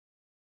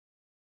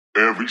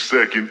Every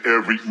second,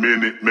 every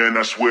minute, man,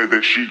 I swear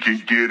that she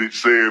can get it.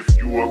 Say if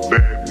you a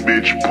bad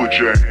bitch, put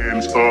your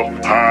hands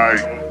up high.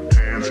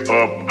 Hands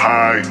up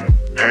high.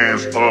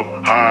 Hands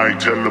up high.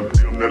 Tell them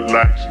dim the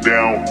lights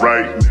down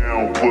right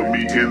now. Put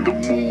me in the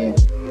mood.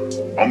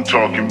 I'm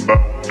talking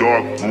about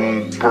dark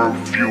room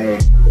perfume.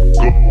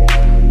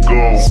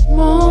 Go.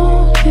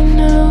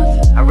 Smoking out.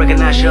 I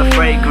recognize your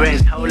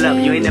fragrance. Hold up,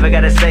 you ain't never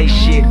gotta say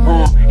shit.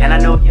 And I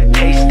know you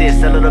taste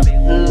this a little bit.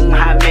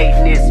 High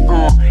maintenance.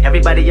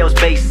 Everybody else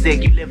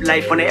basic. You live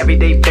life on an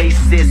everyday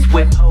basis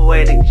with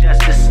poetic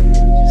justice.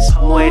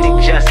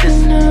 Poetic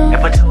justice.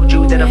 If I told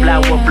you that a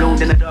flower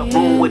bloomed in a dark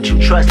room, would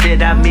you trust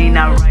it? I mean,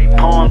 I write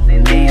poems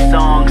in these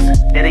songs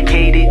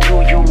dedicated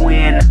to you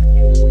when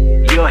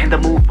you're in the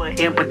mood for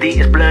empathy.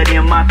 It's blood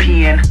in my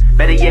pen.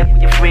 Better yet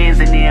with your friends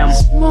and them.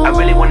 I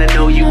really wanna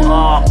know you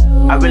all.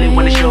 I really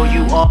wanna show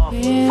you off.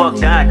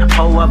 Fuck that,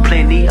 pour up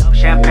plenty of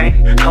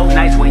champagne. Cold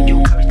nights when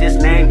you curse this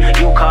name.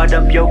 You called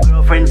up your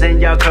girlfriends and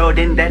y'all curled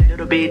in that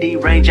little bitty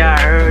range. I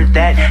heard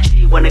that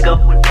she wanna go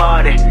and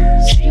party.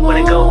 She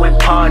wanna go and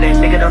party.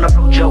 Nigga, don't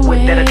approach her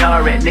with that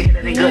Atari. Nigga,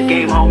 that ain't good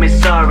game, homie,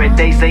 sorry.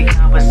 They say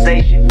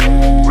conversation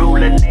rule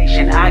a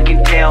nation. I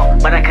can tell,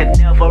 but I could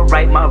never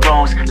right my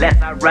wrongs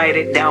lest I write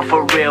it down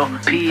for real.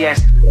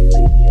 P.S.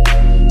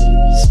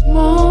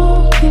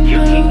 Smoking You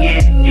can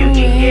get it, you can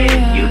get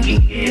it, you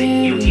can get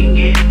it, you can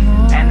get it.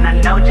 And I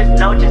know just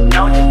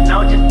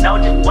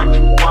what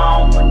you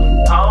want.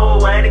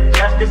 Poetic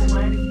justice,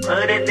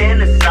 put it in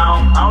the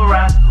song,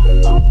 alright.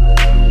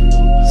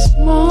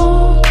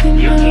 Smoking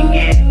You can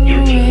get it, you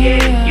can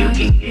get it, you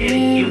can get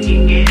it, you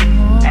can get it.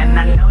 And I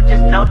know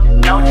just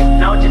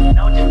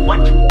what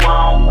you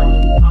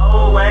want.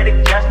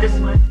 Poetic justice,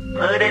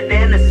 put it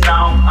in the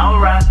song,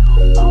 alright.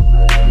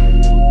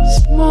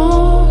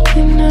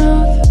 Smoking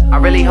out. I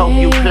really hope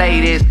you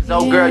play this, cause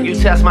oh girl, you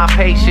test my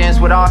patience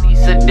with all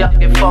these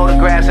seductive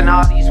photographs and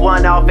all these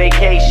one-off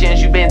vacations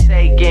you've been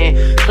taking.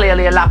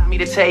 Clearly a lot for me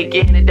to take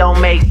in, it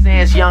don't make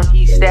sense. Young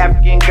East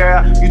African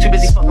girl, you too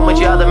busy fucking with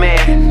your other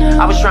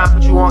man. I was trying to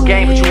put you on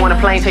game, put you on a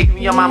plane, take you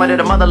and your mama to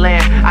the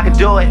motherland. I could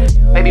do it,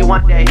 maybe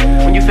one day,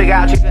 when you figure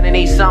out you're gonna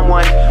need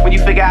someone. When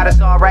you figure out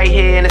it's all right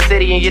here in the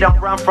city and you don't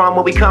run from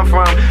where we come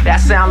from. That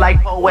sound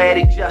like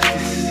poetic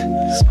justice.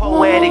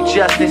 Poetic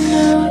justice.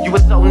 You were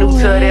so new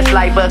to this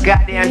life, but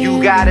goddamn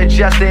you got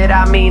adjusted.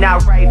 I mean, I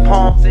write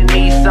poems in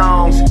these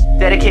songs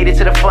dedicated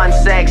to the fun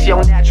sex,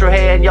 your natural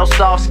hair and your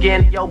soft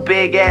skin, your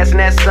big ass and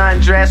that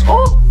sundress.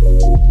 Ooh,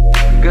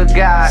 good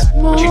God,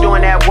 what you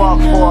doing that walk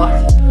for?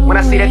 When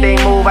I see that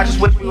thing move, I just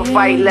wish we would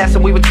fight less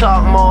and we would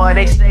talk more.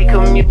 They say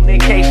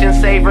communication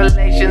save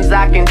relations,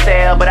 I can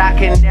tell, but I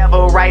can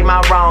never right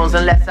my wrongs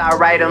unless I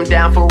write them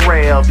down for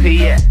real.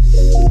 P.S.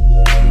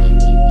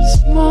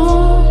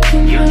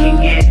 Smoking You can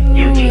get it,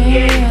 you can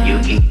get it, you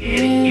can get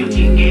it, you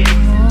can get it.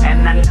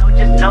 And I know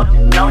just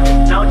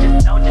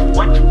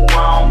what you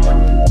want.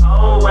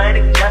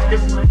 Poetic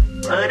justice,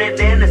 put it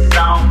in the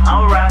song,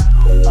 alright.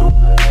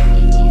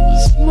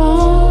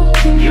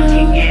 Smoking You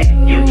can get it,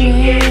 you can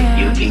get it,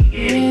 you can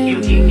get it, you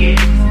can get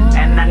it.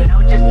 And I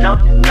know just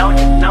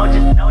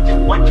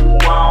what you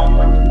want.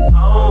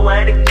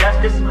 Poetic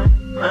justice,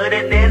 put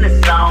it in the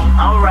song,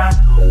 alright.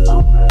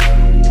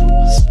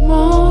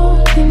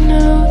 Smoking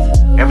out.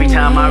 Every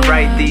time I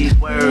write these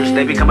words,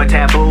 they become a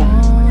taboo.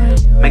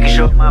 Making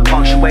sure my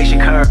punctuation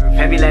curve,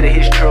 heavy letter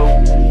hits true.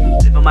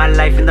 Living my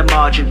life in the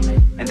margin,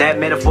 and that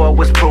metaphor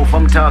was proof.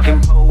 I'm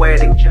talking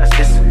poetic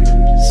justice.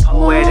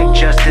 Poetic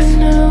justice.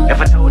 If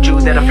I told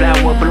you that a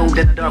flower bloomed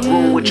in a dark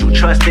room, would you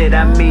trust it?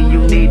 I mean, you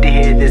need to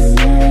hear this.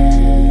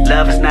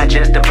 Love is not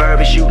just a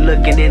verb, it's you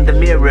looking in the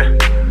mirror.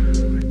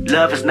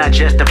 Love is not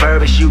just a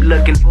verb, it's you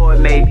looking for it,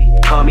 maybe.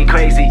 Call me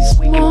crazy,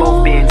 we can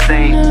both be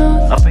insane.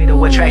 A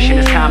fatal attraction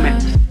is common,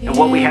 and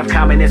what we have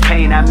common is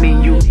pain. I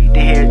mean, you need to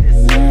hear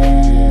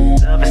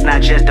this. Love is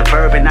not just a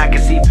verb, and I can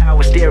see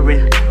power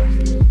steering.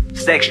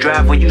 Sex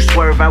drive when you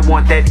swerve, I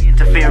want that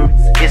interference.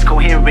 It's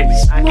coherent,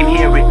 I can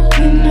hear it.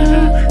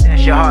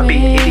 That's your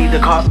heartbeat, it either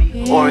caught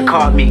me or it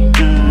caught me.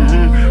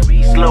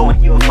 Read slow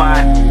and you'll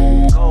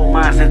find gold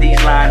mines in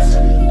these lines.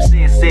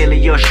 Sincerely,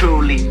 yours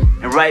truly,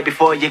 and right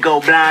before you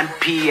go blind.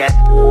 P.S.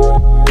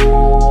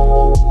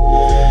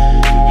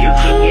 You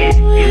can get it,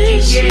 you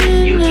can get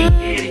it, you can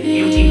get it,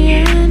 you can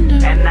get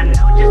it. And I know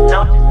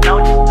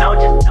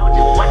just what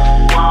you want.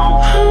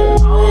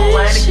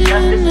 Poetic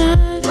justice,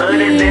 put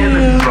it in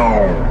the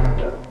song.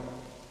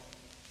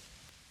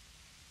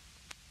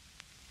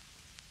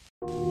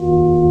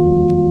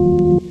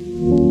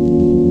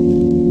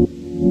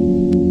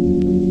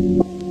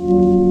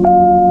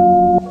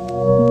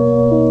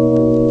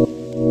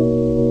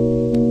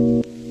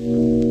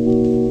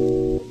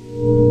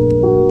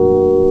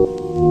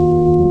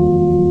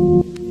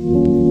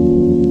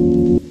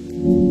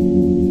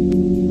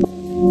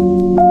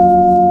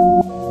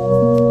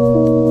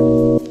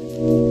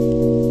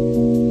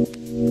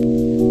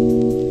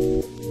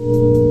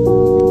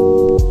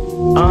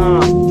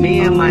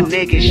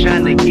 niggas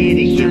tryna get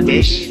it, yeah,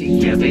 bitch.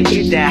 Yeah, bitch.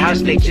 Get that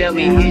house, they tell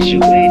me is you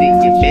with it,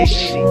 yeah,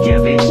 bitch. Yeah,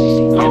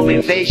 bitch. Home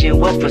invasion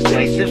was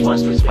persuasive,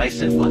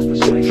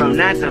 From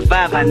 9 to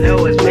 5, I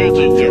know it's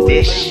making, yeah,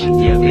 bitch.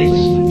 Yeah,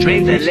 bitch.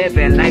 Dreams of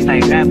living life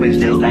like rappers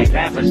do,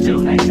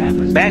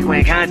 Back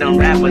when condom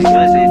rappers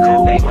wasn't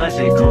cool,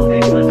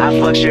 I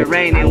fucked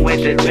Shireen and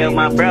went to tell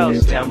my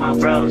bros.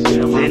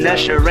 Then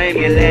Usher Rain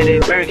and Let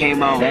It Burn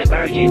came on.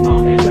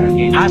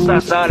 I saw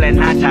Saul and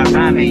I top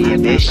rhyming, yeah,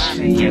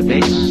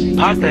 bitch.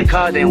 Park the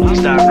car, then we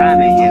start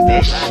rhyming, yeah,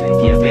 bitch.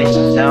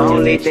 The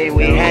only thing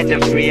we had to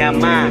free our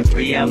mind.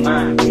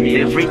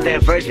 Then freak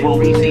that verse when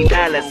we see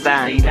dollar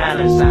sign.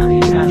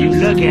 You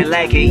looking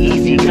like an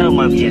easy come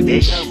up, yeah,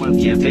 bitch.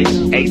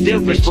 Hey,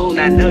 Silver Spoon,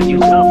 I know you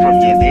come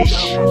from, yeah,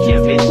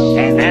 bitch.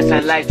 And that's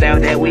a lifestyle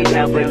that we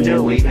never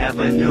knew.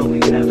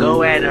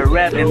 Go at a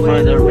rapping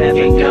for the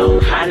rapping, go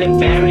Holly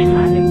Berry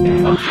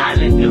or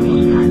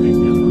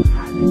hallelujah.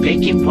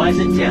 Pick your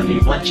poison, tell me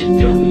what you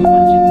do.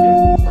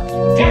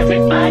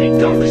 Everybody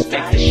gon'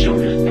 respect the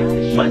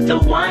shooter, but the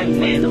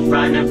one in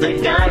front of the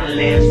gun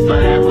lives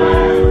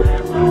forever.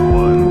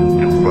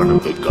 In front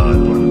of the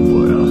gun,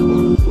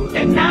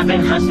 and I've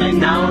been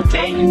hustling all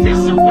day,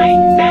 this away,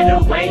 that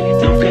away,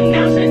 through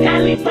canals and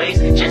alleyways,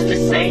 just to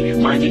say,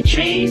 money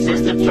trees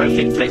is the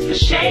perfect place for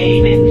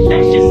shade, and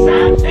that's just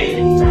how I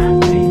feel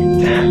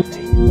it.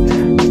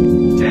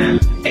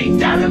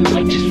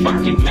 $8 just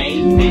fucking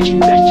made, bitch,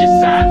 that's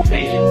just how I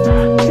feel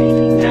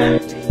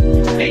it.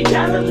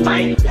 $8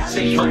 might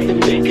say fuck the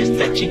niggas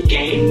that you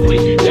game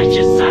with, that's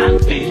just how I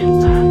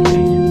feel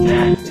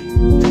it.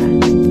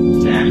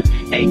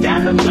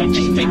 $8 might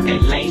just make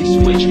that lane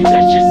switch,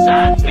 that's just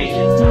how I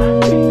feel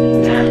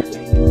it.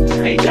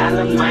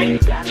 $8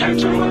 might turn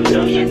to $1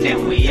 million,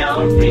 then we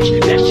all rich,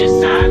 that's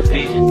just how I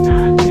feel it.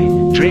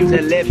 Dreams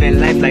of living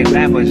life like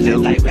rappers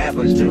do,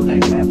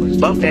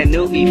 Bump that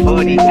new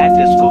E40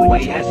 after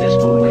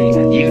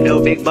school, You know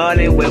big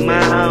ballin' with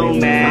my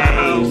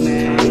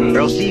homies.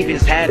 Bro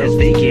Stevens had us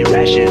thinking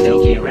rational.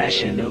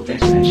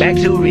 Back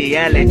to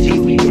reality,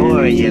 we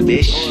more, yeah,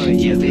 bitch.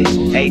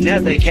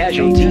 Another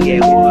casualty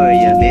at war,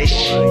 yeah, bitch.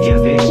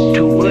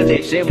 2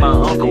 bullets in my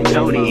Uncle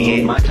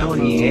Tony head.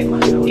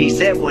 He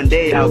said one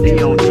day I'll be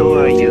on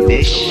tour, yeah,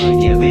 bitch.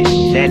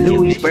 That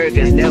Louis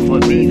burgers never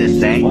be the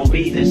same.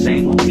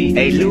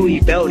 A Louis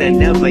belt that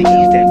never ease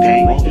that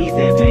pain.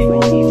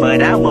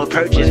 But I'ma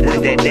purchase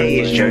when that day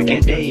is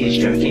jerking.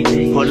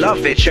 Pull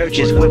off at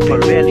churches with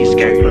Pirelli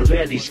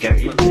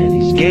skirt.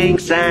 Gang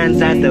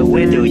signs out the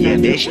window, yeah,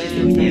 bitch.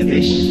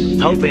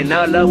 Hoping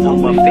all of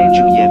them offend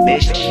you, yeah,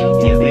 bitch.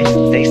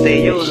 They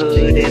say your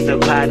hood is a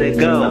pot of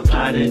gold,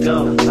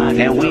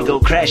 and we go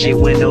crash it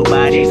when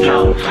nobody's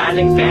home.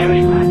 Holly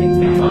Berry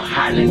or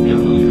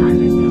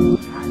hallelujah.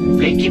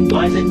 Pick your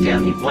poison, tell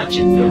me what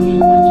you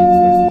do.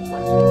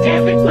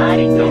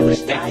 Everybody gon'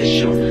 respect the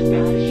shooter,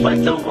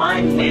 but the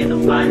one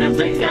in front of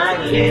the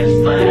gun lives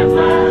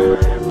forever.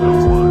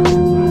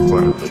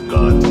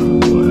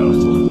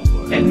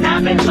 And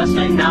I've been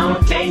hustling all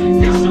day,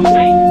 this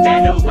away,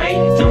 that away,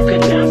 through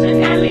canals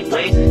and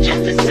alleyways,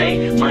 just to say,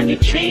 money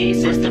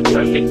trees is the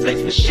perfect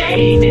place for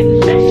shade,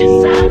 and that's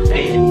just how I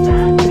feel.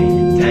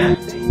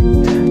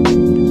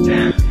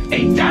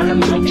 $8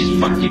 might just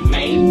fucking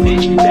made,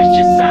 bitch, that's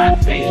just how I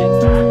feel.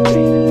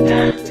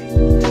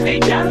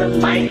 $8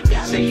 might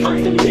say fuck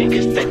the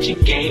niggas that you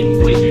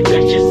game with,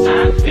 that's just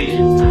how I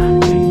feel.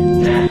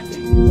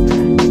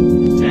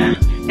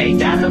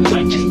 $8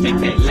 might just make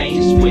that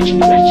lane switch,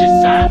 that's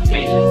just how I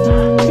feel.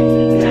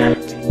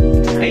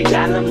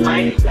 $8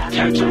 might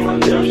turn to $1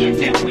 million,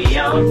 then we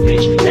all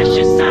rich, that's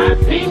just how I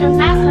feel.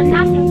 Laugh when I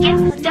can get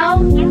the dough.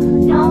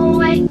 No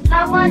way, I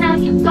want out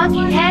you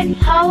fucking head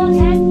hoes.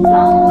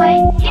 No way,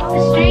 hit the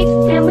streets,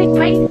 then we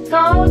break the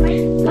code.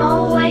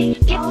 No way,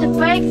 get the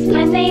brakes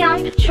when they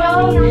on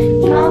patrol.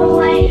 No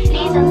way,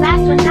 these are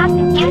last when I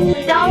can get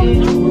the dough.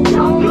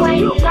 No way,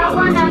 I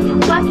want out you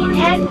fucking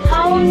head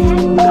hoes.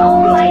 No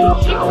way,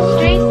 hit the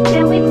streets,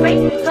 then we break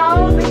the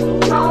code.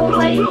 No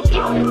way,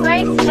 get the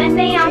brakes when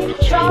they on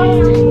patrol.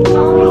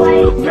 No way.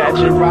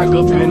 Imagine rock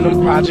up in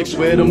them projects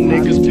where them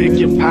niggas pick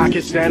your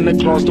pockets. Santa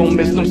Claus don't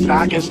miss them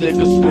stockings.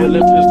 Niggas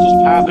spilling,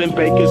 pistols popping,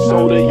 baking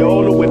soda,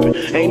 Yola whipping.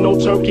 Ain't no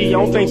turkey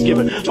on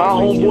Thanksgiving. My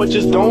homeboy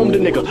just domed a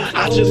nigga.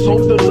 I just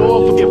hope the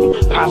Lord forgive him.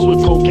 Pots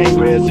with cocaine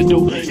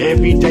residue.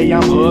 Every day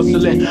I'm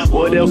hustling.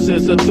 What else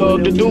is a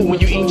thug to do when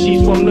you eat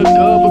cheese from the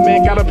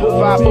government? Gotta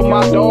provide for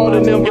my daughter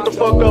and them. Get the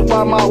fuck up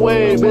out my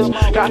way, bitch.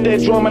 Got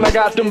that drum and I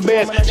got them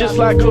bands just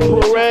like a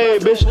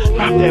parade, bitch.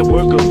 Drop that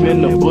work up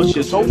in the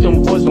bushes. Hope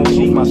them boys don't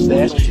see my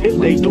stash. If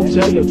they do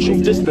tell the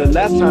truth, this the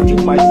last time you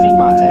might see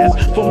my ass.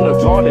 From the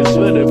garden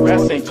to the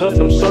grass, ain't cut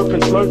them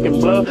serpents lurking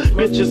blood.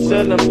 Bitches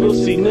selling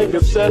pussy,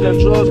 niggas selling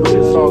drugs, but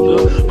it's all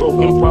good.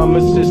 Broken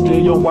promises, still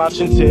you're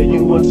watching, tell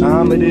you what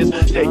time it is.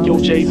 Take your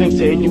J's and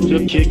tell you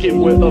to kick it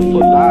where a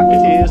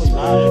falaka is.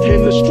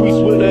 In the streets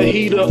with a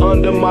heater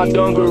under my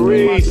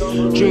dungarees.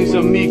 Dreams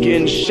of me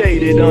getting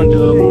shaded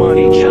under a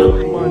money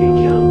tree.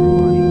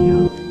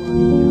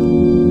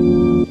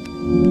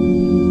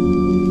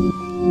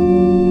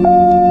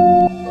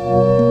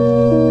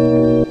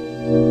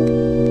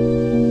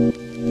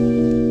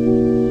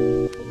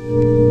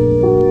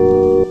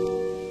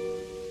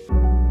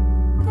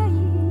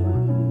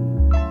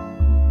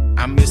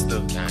 I'm Mr.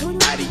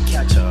 Body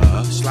Catcher,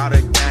 Slaughter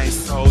Gang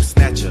Soul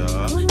Snatcher.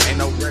 Ain't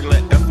no regular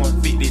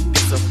F-150,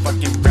 this a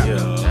fucking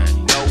rapper.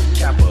 No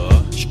capper,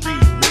 street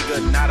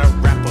nigga, not a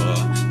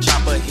rapper.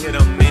 Chopper hit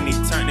him and he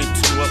turned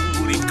into a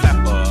booty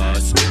clapper.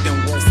 Smith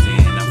and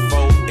Wesson, a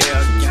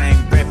 4L gang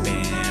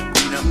reppin'.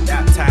 We done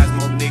baptized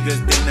more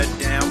niggas than a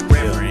damn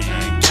reverend.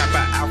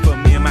 Kappa Alpha,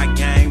 me and my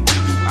gang, we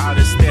do all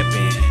the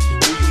steppin'.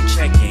 Who you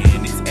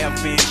checkin'? It's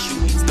FN,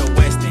 shoot east to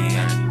west end.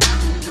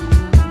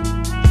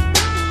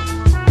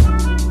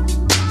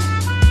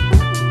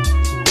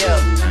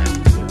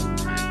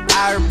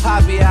 I heard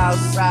Poppy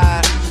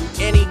outside,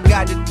 and he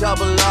got the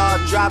double R,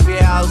 drop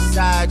it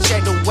outside.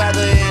 Check the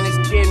weather and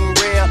it's getting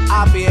real,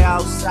 I'll be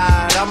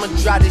outside. I'ma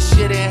drop this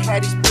shit and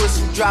have these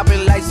pussy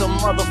dropping like some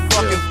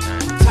motherfucking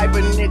type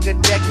of nigga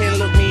that can't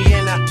look me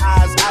in the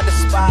eyes. I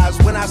despise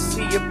when I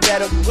see you,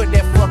 better put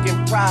that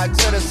fucking pride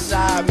to the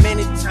side.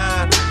 Many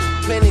times,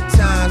 plenty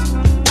times,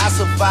 I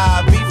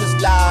survive, beef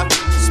is live.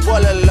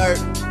 Spoiler alert,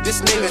 this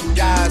nigga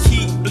dies.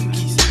 Key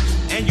blinkies,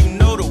 and you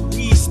know the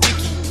weed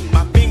sticky.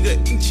 My finger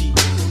itchy.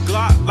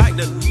 Glock like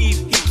the leave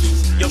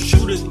hickeys. Your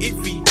shooter's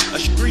iffy. A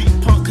street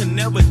punk can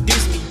never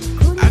diss me.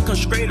 I come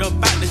straight up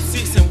out the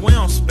six and we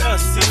don't spell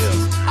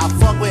sisters. I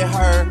fuck with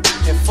her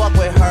and fuck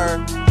with her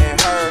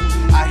and her.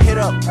 I hit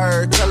up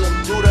her, tell him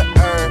do the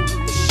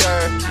for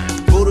sure.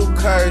 Voodoo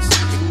curse,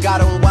 it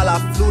got him while I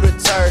flew the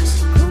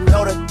Turks.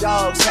 Know the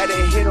dogs had to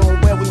hit him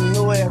where we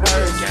knew it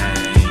hurts.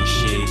 Gang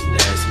shit,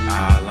 that's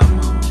all I'm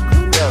on.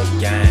 Yo,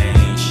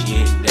 Gang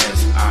shit,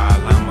 that's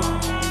all I'm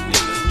on.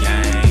 Nigga,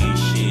 gang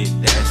shit,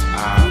 that's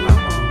all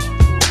I'm on.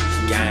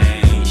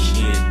 Gang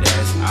shit,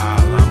 that's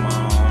all I'm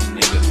on.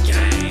 Nigga,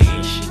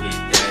 gang shit,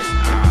 that's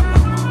all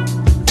I'm on.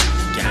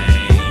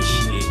 Gang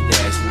shit,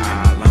 that's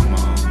all I'm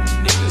on.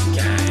 Nigga,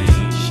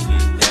 gang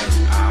shit, that's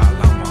all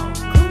I'm on.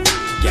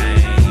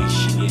 Gang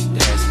shit,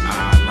 that's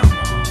all I'm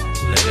on.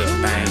 Let it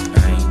bang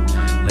bang,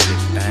 let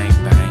it bang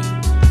bang,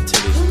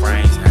 till his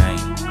brains hang,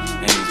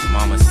 and his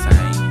mama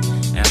sang,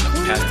 and the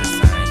pastor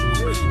sang,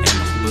 and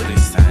the Buddha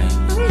sang,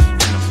 and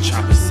the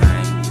chopper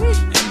sang,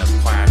 and the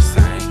choir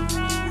sang.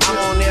 I'm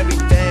on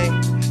everything.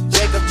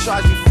 Jacob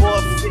charged me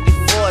 $450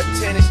 for a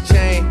tennis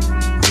chain.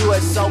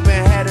 US Open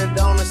had it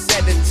on us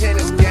at the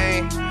tennis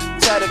game.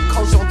 Tell the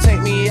coach don't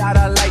take me out,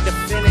 I like to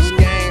finish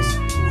games.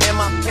 And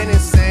my pen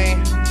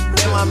insane,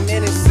 and my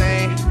men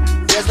insane.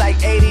 There's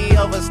like 80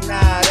 of us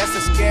now, that's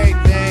a scary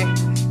thing.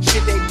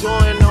 Shit they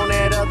doing on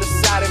that other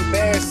side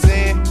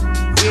embarrassing.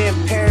 We in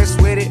Paris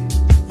with it,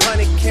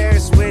 100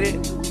 carats with it.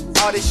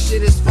 All this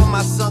shit is for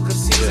my son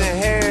cause he's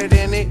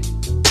inheriting it.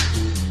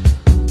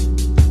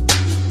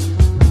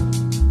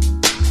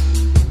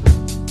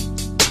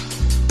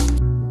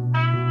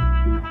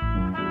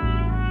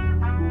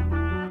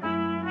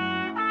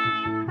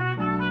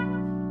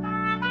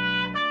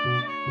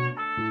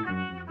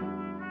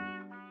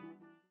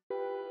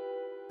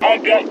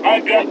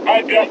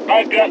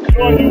 I got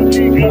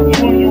loyalty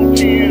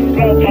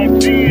inside my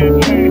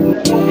DNA.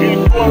 Don't get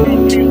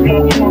loyalty,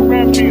 got war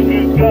and peace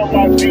inside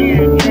my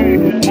DNA.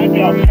 I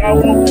got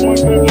power,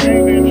 poison,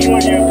 pain, and joy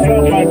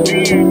inside my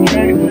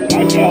DNA. I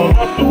got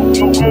hustle,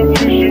 no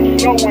ambition,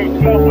 flow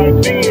inside my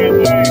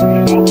DNA.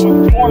 I was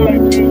born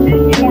like this,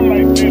 was born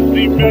like this,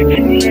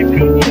 immaculate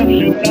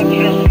conception. I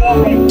transform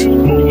like this,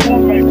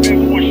 perform like this,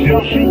 with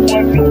shell shoot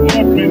one new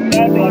weapon. I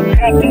don't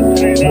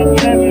contemplate, I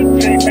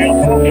meditate, that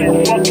perfect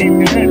fucking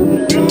head.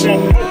 This that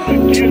person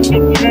gets the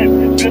bed.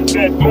 This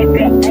that I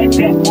got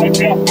brilliance.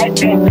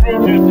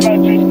 I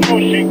just know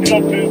she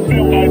got this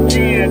in my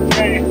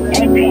DNA.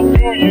 I got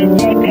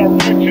millions, I got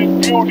riches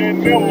building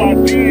in my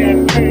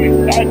DNA.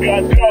 I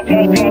got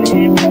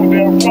evil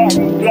that rock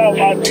inside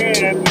my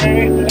DNA.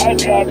 I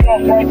got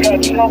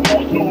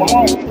trouble so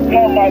hard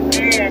inside my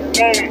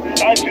DNA.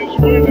 I just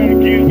win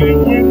again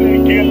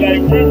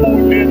like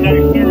Wimbledon I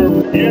serve.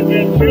 Yes,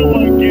 until I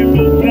get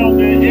the sound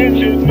the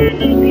engine in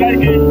is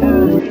like a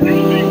bird. You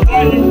see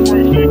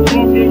fireworks, they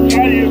come as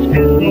high as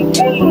skirt the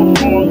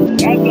boulevard.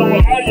 I know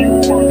how you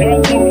work, I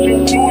know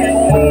just who you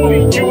are.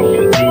 Use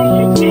it,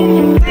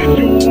 bitch,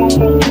 you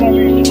almost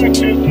probably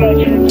switch inside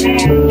your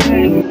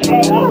DNA.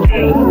 Power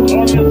bill,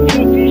 all this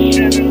other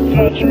shit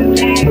inside your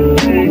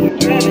DNA.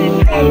 Daddy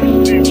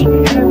politics,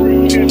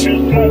 heritage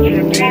inside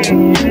your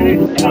DNA.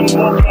 I'm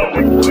on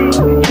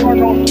politics,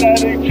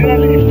 pornostatic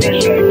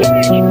jellyfish I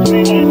teach.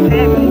 See my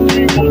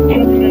fantasy was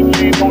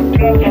definitely no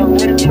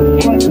tolerate the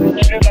fun.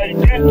 Shit I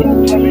get to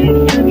tell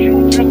you,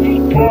 this is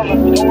part of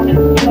Tony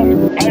Funny.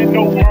 I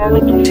know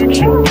murder,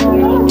 fiction,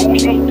 murders,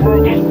 posters,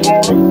 burgers,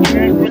 bars,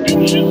 dead,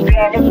 redemption,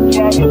 scholars,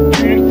 fathers,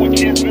 dead, for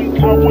kids in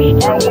powers,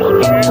 bad,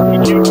 for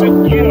kids in,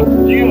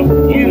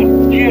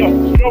 yeah,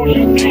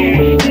 soldiers, yeah,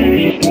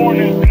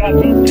 morning's got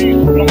the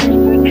peace, no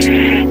whisper,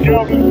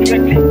 tell the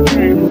second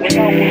grade, when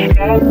I was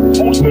 9,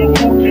 most of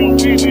hotel,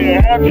 we didn't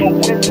have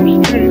nowhere to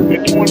stay,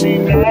 at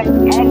 29,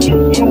 I'm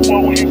just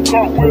someone in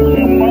cartwheels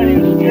in my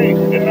estate,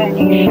 and I'm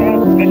gonna shine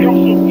like I'm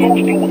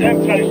supposed to,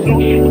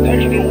 anti-social,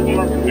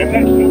 extrovert, and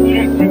that's the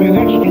list, and an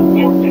extra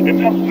work, and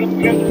that's the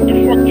list to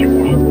fuck you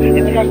up, and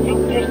that's the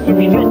list to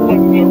struck my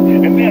lip,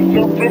 and that's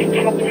the rift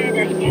complete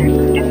this case,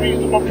 the reason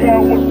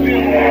power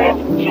still.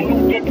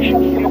 Salute the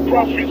truth from the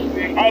prophets.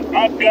 I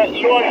got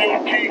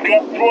loyalty,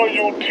 got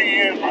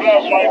royalty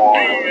inside my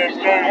DNA.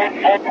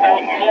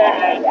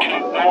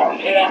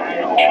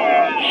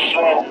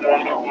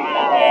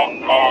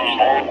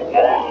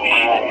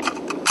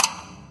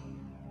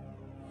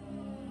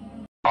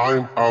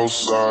 I'm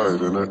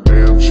outside in an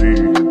AMG,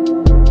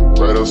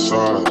 right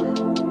outside,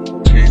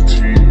 TT.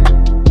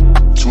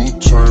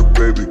 Two-turn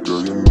baby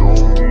girl, you know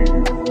me.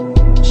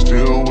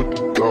 Still with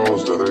the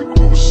dogs that I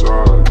grew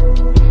beside.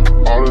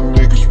 All the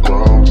niggas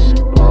round me,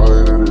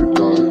 die that they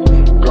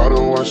die. Gotta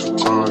watch the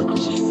time,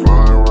 cause it's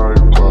flying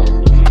right by.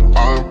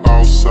 I'm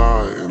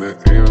outside in an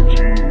AMG,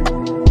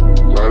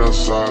 right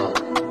outside,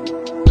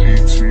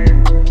 TT.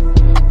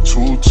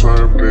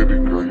 Two-turn baby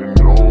girl, you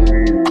know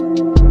me.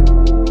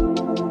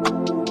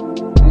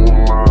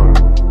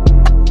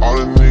 All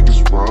the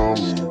niggas round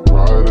me,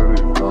 right that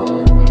they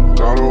die.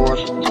 Gotta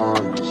watch the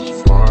time, cause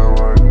it's flying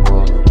right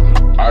by.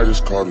 I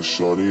just caught a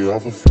shorty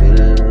off a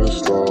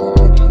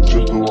Finsta.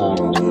 Just the one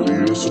on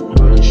really, it's a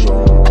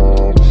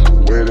screenshot.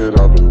 Way that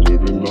I've been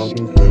living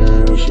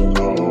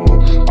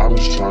unconventional. I'm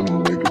just trying to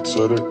make it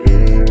to the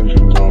end,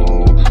 you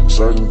know.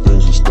 Certain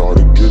things have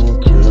started getting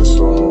tense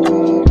up.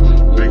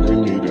 Think we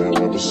need to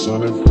have a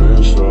son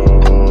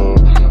adventure.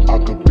 I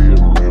could be a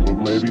man, but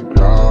maybe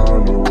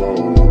down the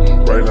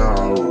road. Right now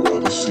I would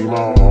rather see my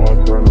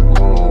heart turn to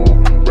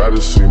chrome. Rather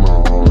see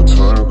my heart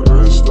turn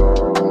crystal.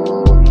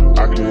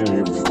 I can't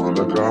even front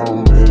like I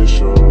don't miss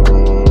you.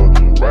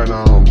 Right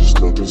now I'm just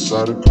stuck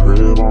inside the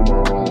crib on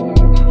my own.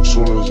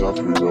 Soon as I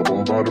free up, I'm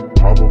about to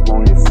pop up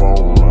on your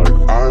phone. Like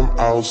I'm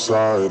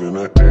outside in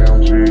an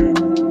AMG,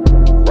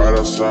 right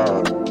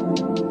outside,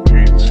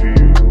 PT.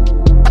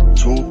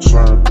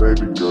 Two-turn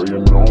baby girl, you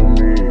know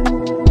me.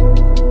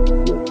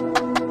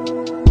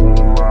 Who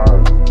am I?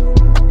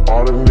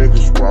 All the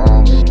niggas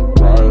round me,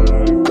 right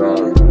that they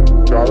die.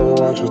 Gotta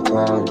watch the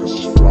time, cause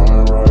it's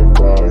flying right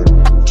by.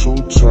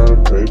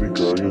 Two-turn baby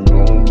girl, you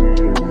know me.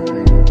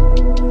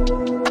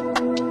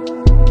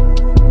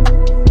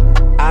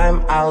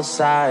 I'm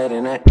outside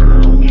in it.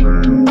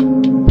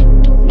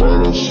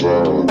 Right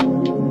outside,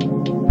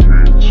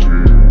 PT.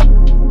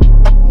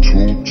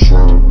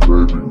 Two-turn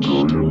baby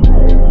girl, you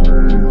know me.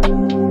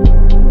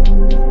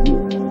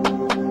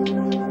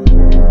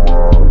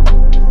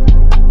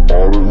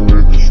 All the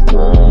niggas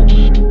round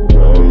me,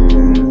 right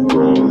that they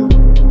die.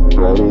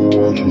 Gotta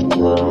watch the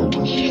time,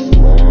 cause it's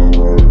flying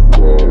right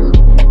by.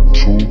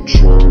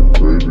 Two-turn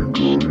baby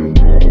girl, you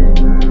know me.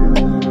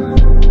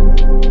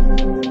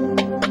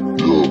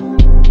 Yeah.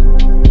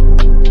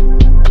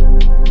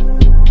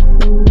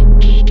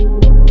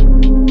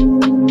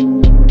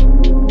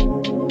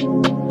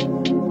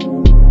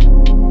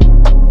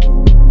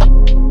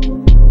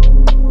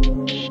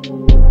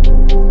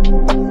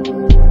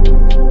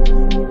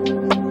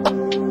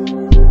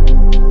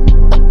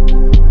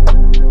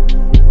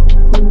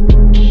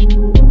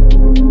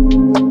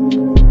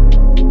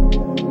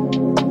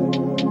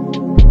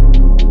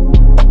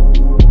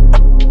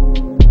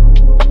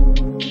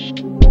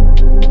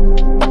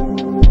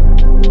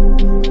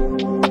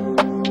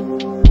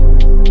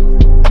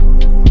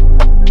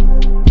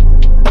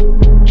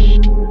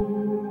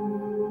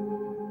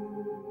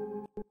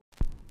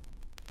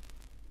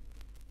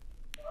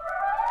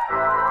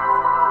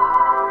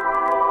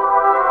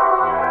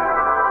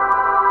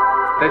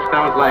 That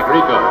sounds like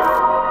Rico.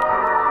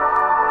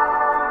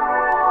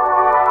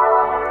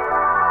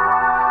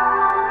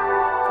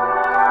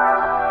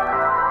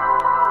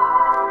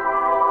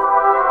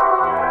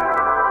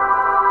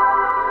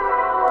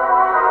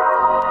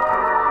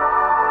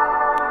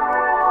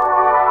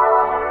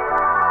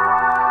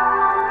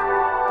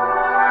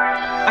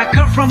 I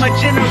come from a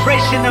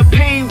generation of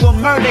pain will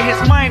murder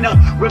his minor.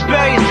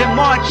 Rebellious and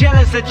more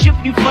jealous, a chip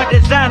you for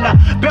designer.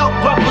 Belt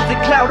buckles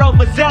and cloud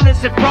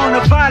overzealous and prone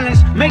to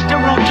violence. Make the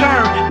wrong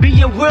turn,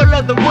 be a will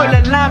of the will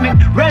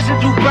alignment.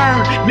 Residue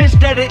burn,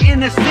 misdead in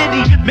the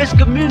city.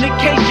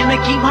 Miscommunication to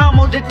keep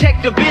homo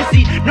detector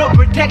busy. No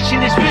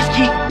protection is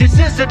risky.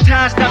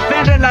 Desensitized, I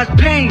vandalize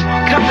pain.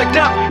 Covered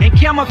up and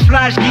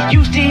camouflage. Get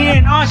used to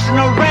hearing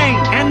arsenal rain.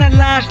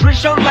 Analyze,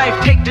 risk your life,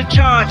 take the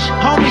charge.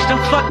 Homies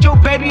done fucked your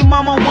baby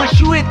mama once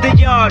you hit the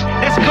yard.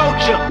 That's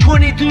culture.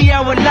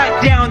 23-hour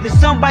lockdown. That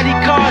somebody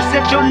called,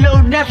 said your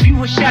little nephew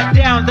was shot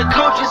down. The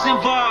culture's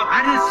involved.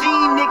 I done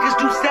seen niggas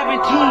do 17.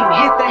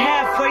 Hit the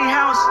halfway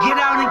house, get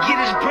out and get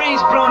his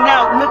brains blown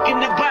out. Looking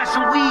to buy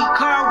some weed,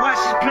 car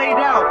washes played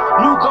out.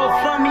 New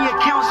GoFundMe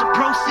accounts to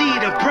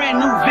proceed. A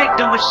brand new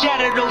victim will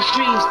shatter those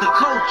dreams. The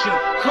culture,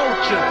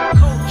 culture,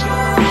 culture.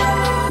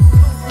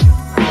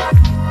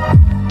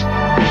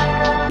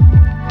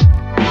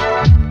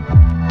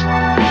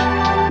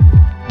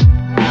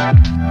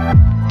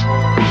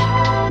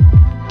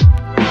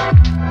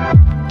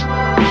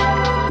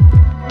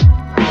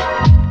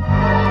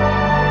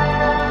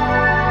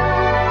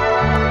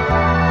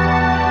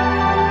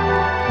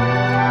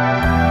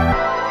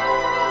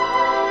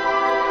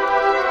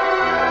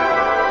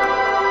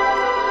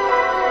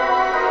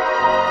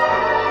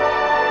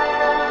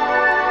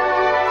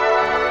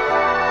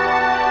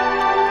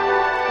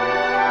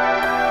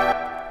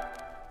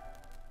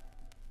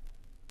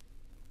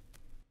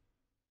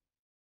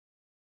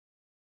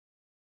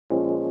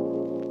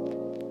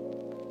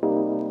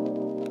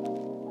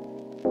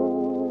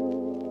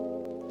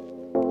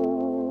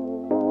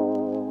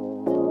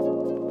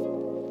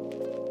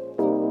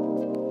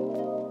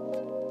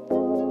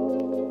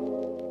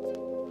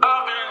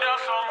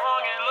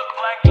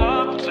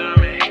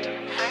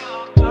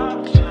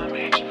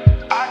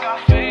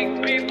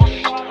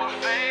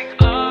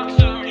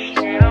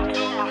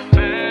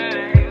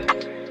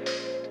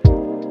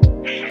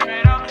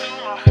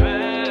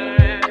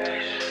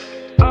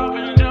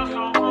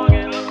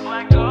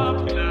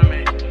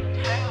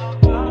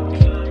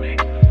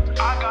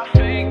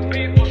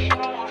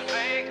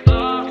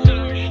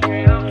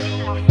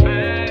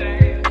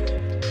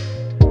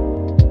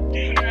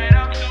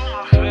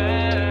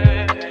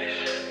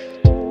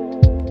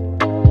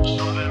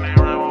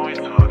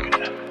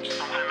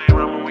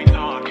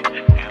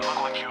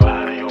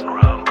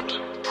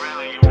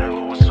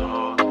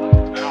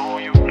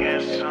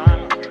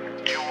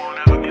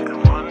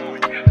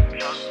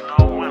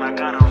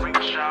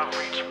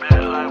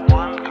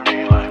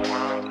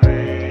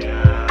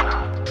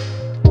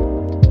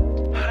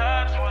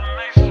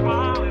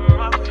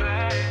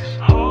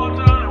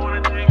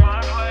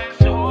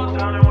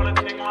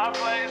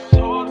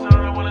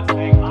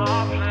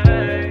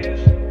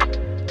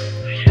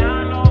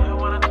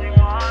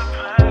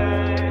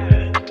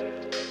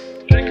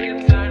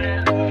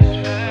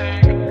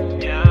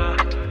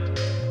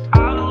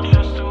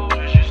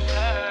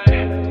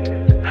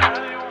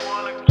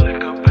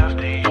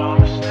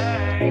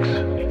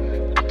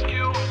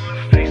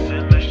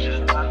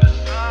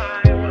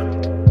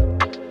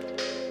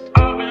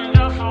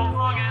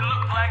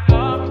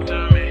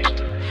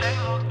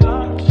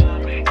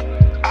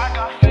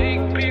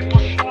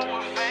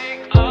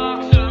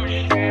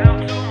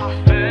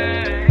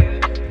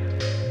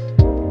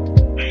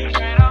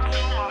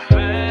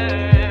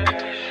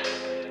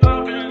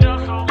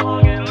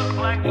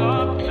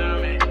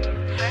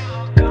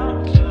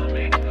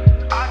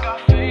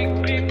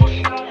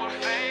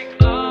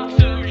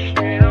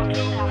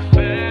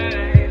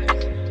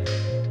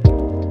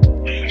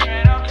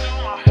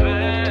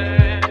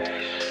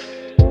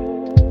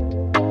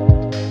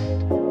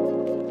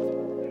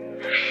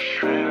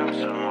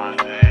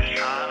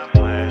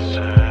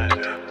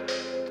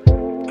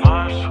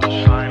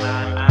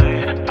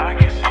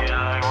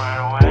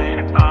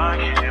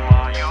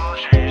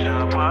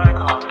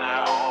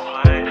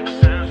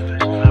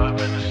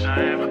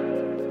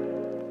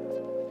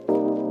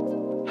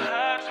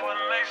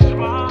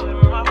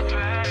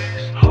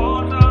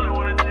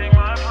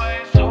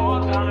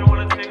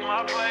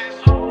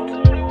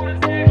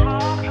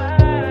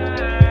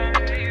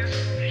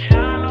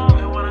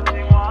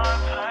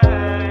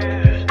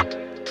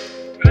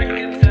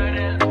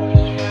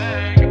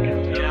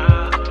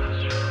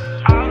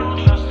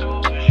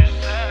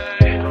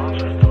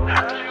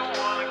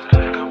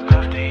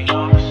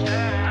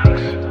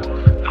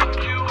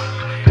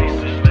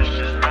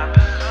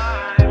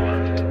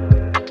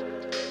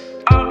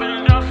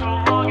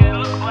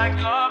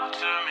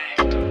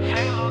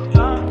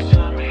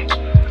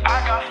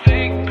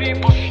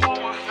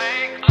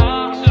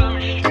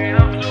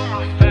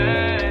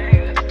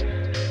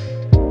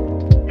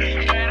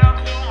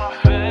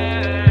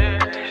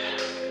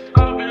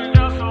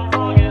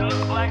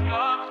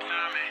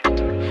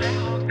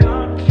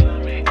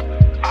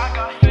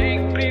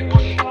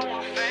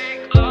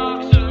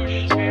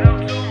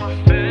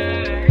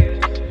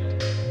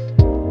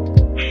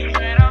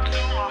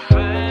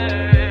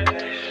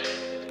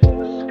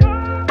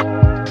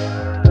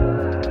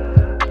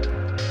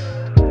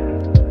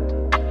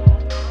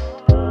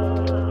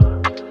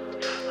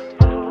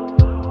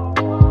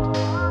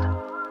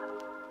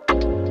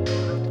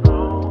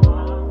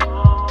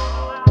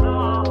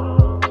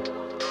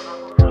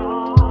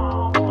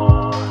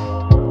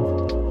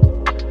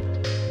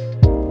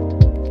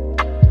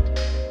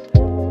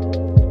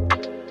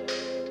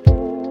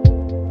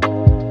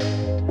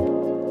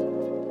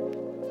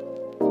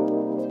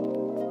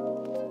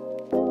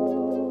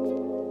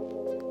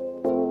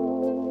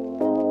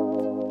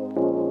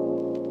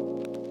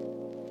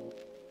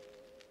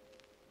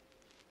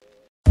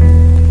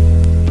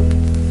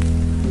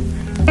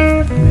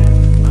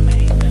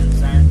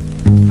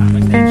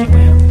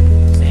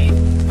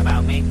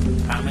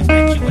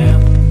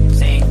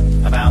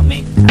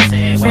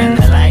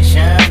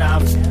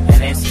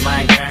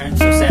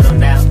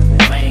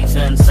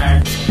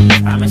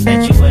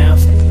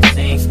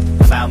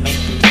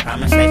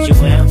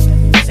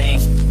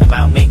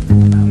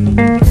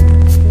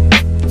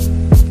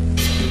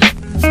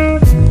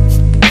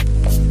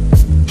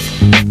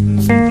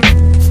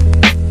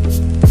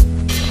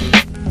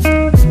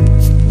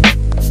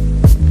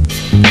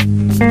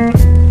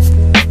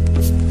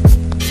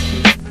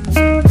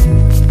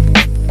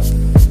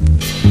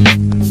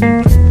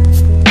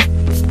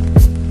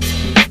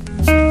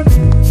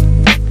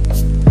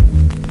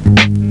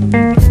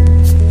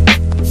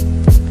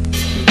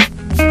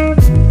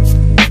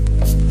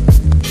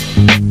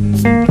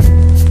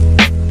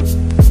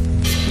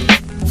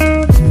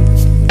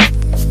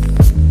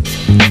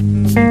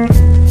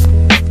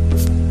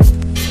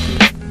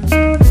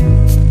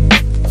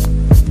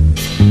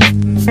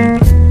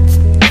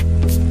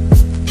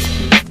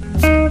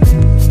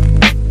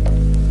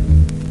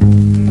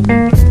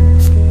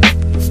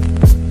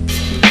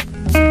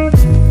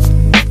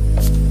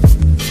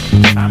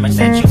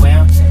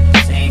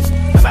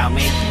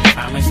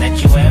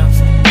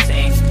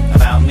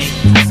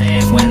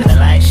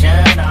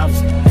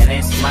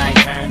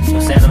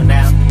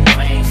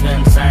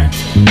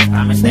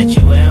 Promise that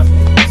you will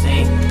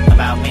sing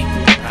about me.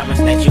 Promise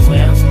that you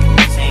will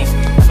sing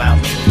about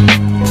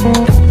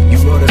me. You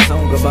wrote a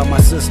song about my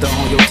sister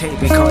on your tape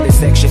and called it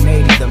Section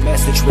 80. The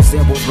message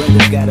resembled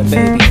Brenda's got a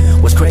baby.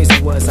 What's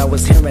crazy was I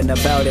was hearing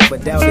about it,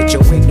 but doubted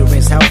your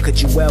ignorance. How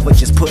could you ever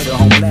just put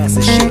her on blast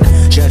and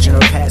shit? Judging her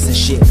past and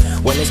shit.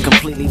 Well, it's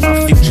completely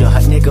my future. Her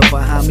nigga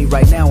behind me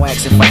right now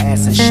asking for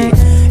ass and shit.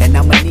 And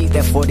I'ma need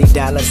that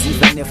 $40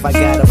 even if I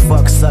gotta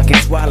fuck, suck, and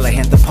swallow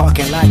in the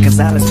parking lot. Cause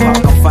I just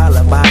park on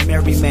followed by a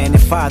married man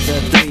and father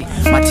of 3.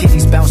 My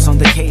titties bounce on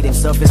the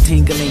cadence of his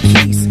tingling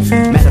keys.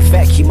 Matter of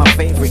fact, he my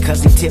favorite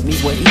cause he tipped me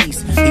with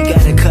ease. He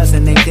got a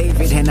cousin named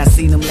David and I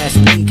seen him last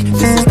week.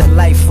 This is the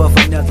life of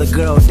another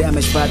girl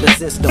damaged by the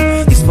system.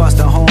 These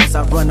foster homes,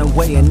 I run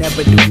away and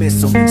never do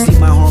miss them. See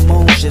my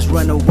hormones just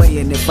run away,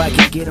 and if I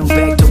can get them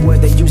back to where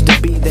they used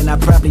to be, then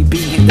I'd probably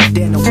be in the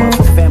denim of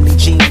a family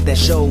gene that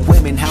show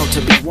women how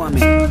to be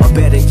woman. Or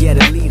better yet,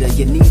 a leader.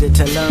 You need her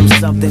to learn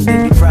something,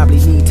 then you probably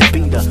need to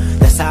beat her.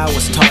 That's how I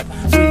was taught.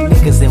 3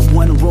 niggas in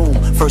one room.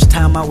 First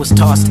time I was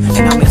tossed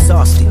and I'm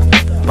exhausted.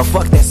 But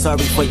fuck that sorry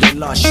for your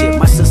lost shit.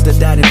 My sister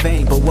died in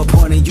vain, but what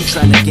point are you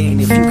trying to gain?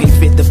 If you can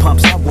fit the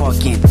pumps I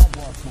walk in,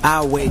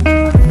 I'll wait.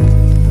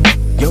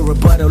 Your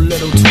rebuttal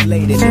little too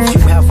late. And if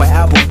you have an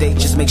album date,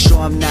 just make sure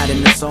I'm not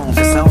in the zone.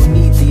 Cause I don't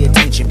need the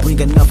attention, bring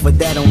enough of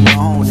that on my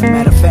own. As a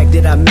matter of fact,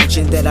 did I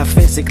mention that I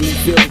physically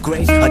feel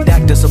great? A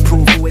doctor's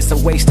approval, it's a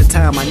waste of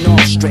time, I know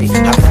I'm straight.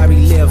 I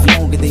probably live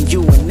longer than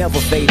you and never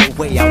fade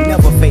away. I'll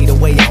never fade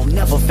away, I'll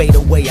never fade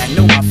away. I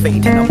know my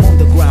fate and I'm on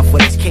the grind for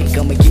this cake.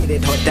 I'ma get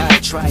it or die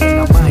trying.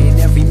 I'm eyeing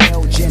every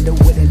male gender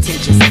with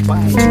intentions of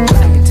buying. You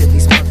lying to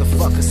these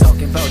motherfuckers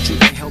talking about you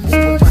can help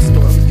them with my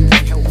story. You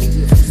can help me if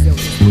you sell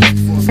this book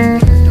for me.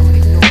 Don't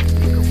ignore me,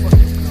 nigga, fuck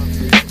your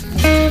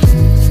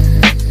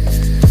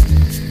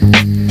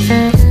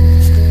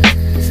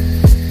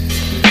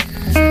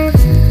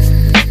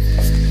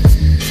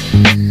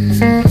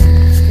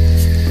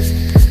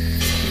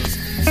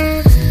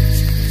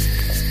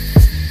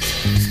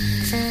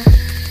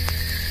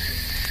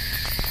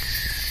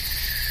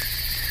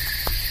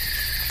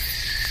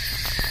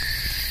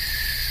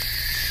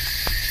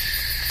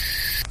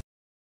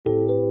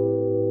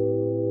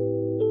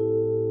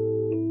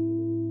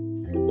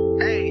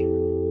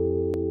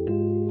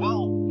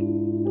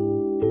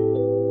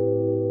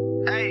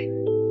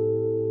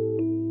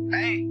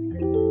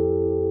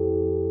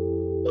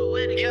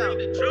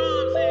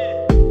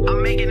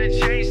I'm making a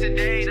change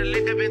today. The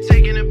liquor been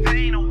taking the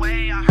pain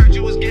away. I heard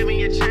you was giving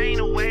your chain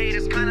away.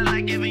 That's kinda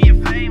like giving your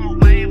fame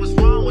away. What's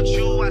wrong with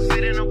you? I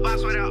sit in a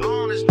box where the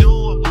owners do.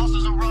 A boss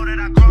is a road that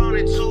I've grown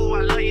into.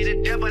 I love you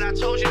to death, but I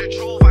told you the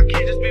truth. I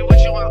can't just be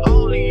with you and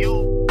only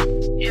you.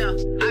 Yeah,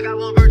 I got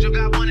one Virgil,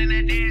 got one, and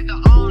that day is the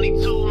only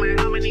 2, man.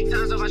 How many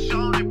times have I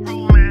shown and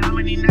proved, man? How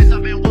many nights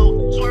I've been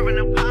woke, swerving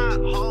the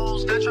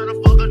potholes, not trying to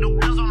fuck up the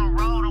wheels on the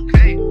road,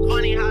 okay?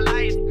 Funny how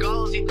life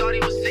goes. He thought he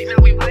was sick,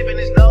 now we wiping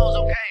his nose,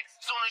 okay?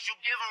 Soon as you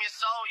give him your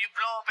soul, you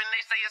blow up and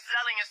they say you're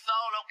selling your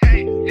soul, okay?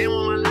 They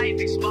want my life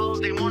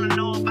exposed, they wanna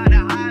know about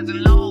the highs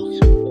and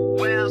lows.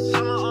 Well,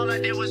 summer all I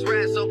did was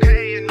rest,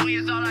 okay? And New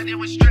Year's all I did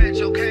was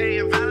stretch, okay?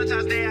 And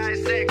Valentine's Day I had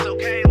sex,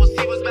 okay? We'll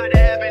see what's about to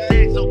happen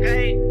next,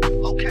 okay?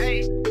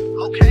 Okay,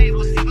 okay,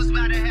 we'll see what's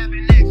about to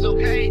happen next,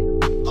 okay?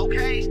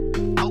 Okay,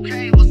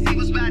 okay, we'll see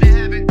what's about to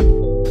happen.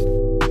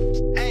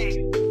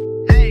 Hey,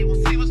 hey,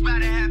 we'll see what's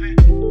about to happen.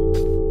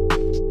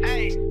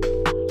 Hey,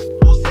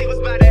 we'll see what's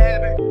about to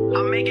happen.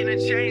 I'm making a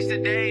change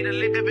today. The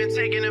liquor been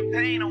taking the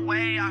pain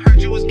away. I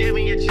heard you was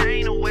giving your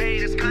chain away.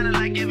 That's kinda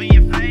like giving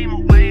your fame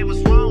away.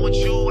 What's wrong with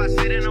you? I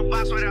sit in a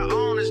box where the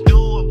owners do.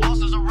 A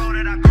boss is a road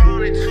that I've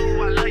grown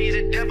into. I love you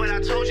to death, but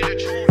I told you the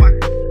truth.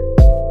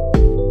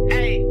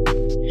 Hey,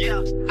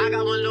 yeah, I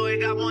got one lawyer,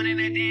 got one, and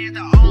that day is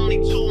the only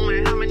 2,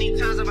 man. How many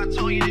times have I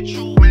told you the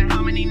truth, man?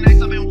 How many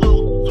nights I've been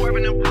woke,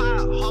 swerving the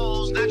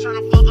potholes, not trying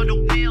to fuck up the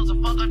wheels or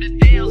fuck up the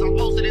deals. I'm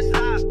posted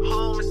inside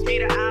home, it's me,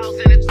 the owls,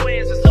 and the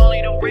twins. It's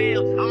only the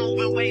real. I'm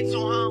moving way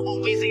too humble.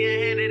 Weezy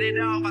and handed it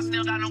off. I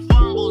still got no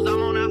fumbles.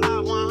 I'm on a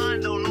hot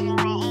 100,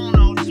 numero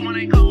uno. This one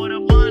ain't come with a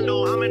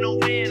bundle. I'm in the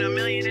win,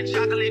 1,000,000 in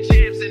chocolate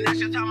chips, and that's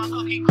just how my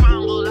cookie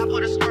crumble. I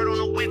put a skirt on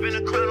the whip and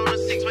a crown on the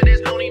 6, but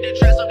there's no need to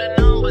dress up the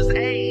numbers.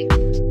 Hey,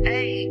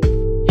 hey,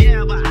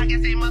 yeah, but I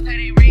guess they must have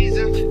their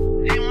reasons.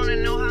 They wanna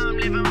know how I'm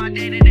living my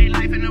day-to-day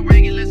life in the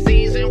regular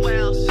season.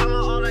 Well,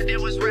 summer all I did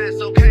was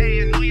rest, okay?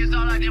 And New Year's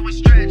all I did was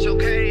stretch,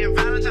 okay? And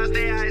Valentine's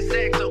Day I had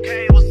sex,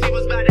 okay? We'll see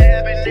what's about to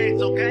happen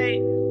next,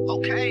 okay?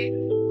 Okay,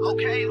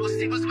 okay, we'll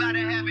see what's about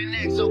to happen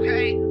next,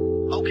 okay?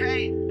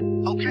 Okay,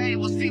 okay,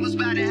 we'll see what's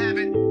about to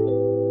happen.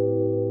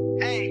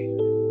 Hey,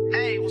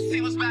 hey, we'll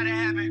see what's about to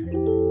happen.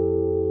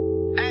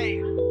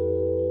 Hey,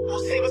 we'll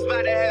see what's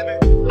about to happen.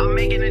 I'm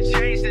making a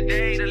change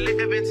today. The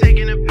liquor been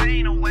taking the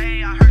pain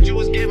away. I heard you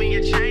was giving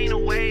your chain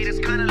away. That's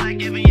kinda like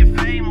giving your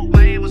fame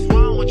away. What's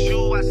wrong with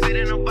you? I sit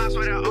in a box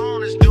where the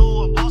owners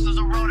do. A boss is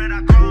a road that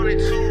I've grown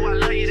into. I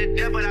love you to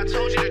death, but I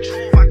told you the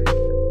truth.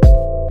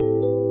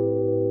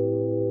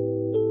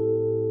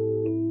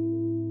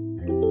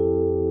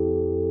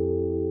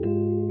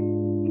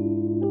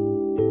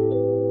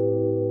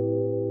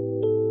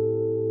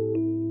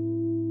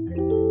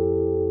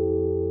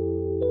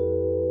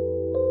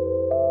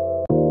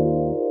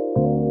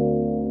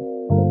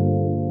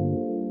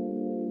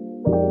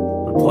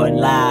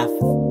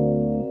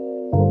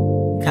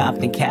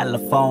 Compton,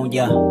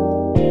 California.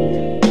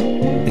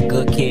 The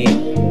good kid.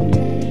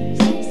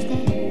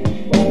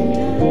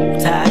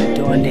 Tired of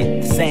doing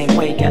it the same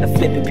way, gotta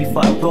flip it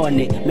before I ruin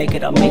it. Make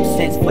it all make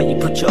sense before you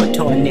put your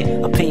toe in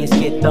it. Opinions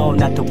get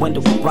thrown out the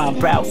window with brown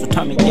brows, so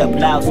turn me up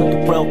loud so the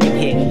world can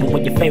hear. And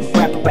when your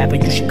favorite rapper,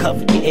 you should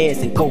cover your ears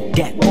and go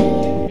death.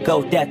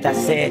 Go death, I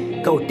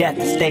said, go death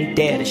to stay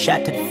dead. A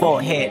shot to the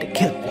forehead, a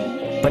kill.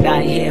 But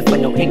I ain't here for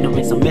no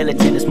ignorance, I'm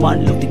militant. It's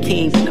Martin Luther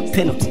King and the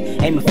penalty.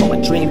 Aiming for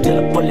my dream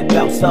till the bullet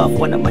bounce off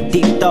one of my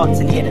deep thoughts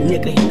and hit a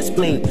nigga in the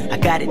spleen. I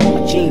got it in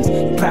my jeans.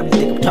 You probably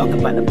think I'm talking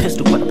about a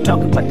pistol, but I'm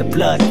talking about the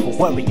blood of a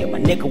warrior. My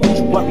nigga, what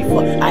you worry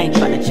for? I ain't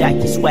trying to jack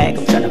your swag,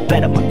 I'm trying to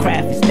better my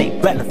craft and stay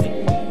relevant.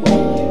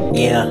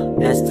 Yeah,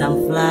 as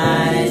time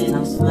flies, and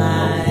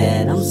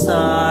I'm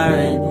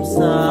sorry,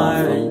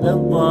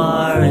 look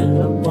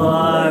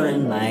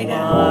boring, my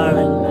God,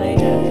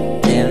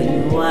 tell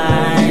you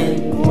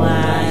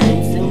why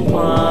it's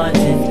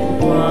important,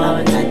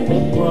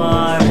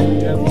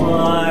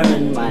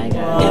 boring, my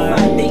God. If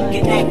I think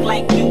and act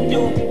like you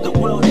do, the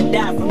world will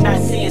die from not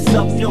seeing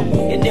something new.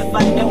 And if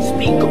I don't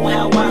speak on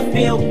how I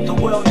feel, the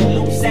world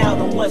will lose out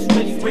on what's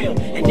really real.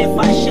 And if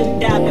I should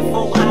die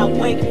before I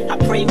wake, I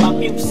pray my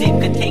music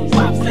could take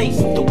my place.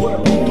 The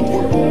world,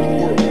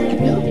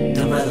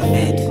 the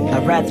relevant.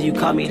 I'd rather you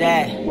call me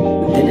that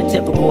than the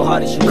typical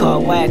artist you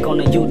call whack on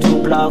a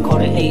YouTube blog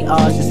holding 8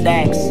 R's and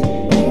stacks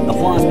of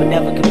ones, but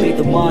never could be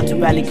the one to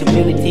rally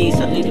communities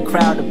or lead a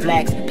crowd of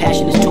blacks.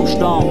 Passion is too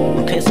strong.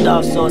 I'm pissed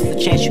off, so it's the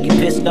chance you get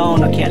pissed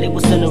on. Or Kelly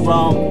was in the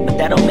wrong, but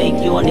that'll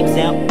make you an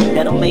exempt.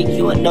 That'll make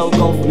you a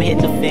no-go from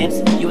hitting the fence.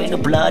 You ain't the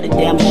blood, and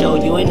damn sure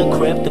you ain't the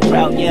crib. The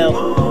crowd yell.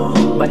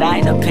 But I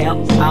ain't a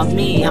pimp, I'm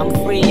me, I'm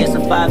free, it's a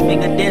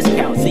 5-figure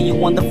discount. See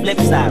you on the flip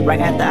side, right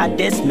after I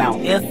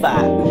dismount. If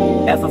I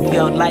ever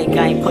feel like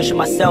I ain't pushing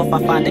myself, I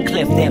find a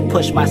cliff, then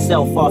push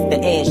myself off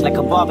the edge. Like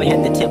a barber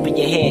hit the tip of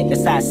your head,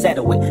 that's how I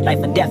settle it. Life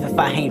or death if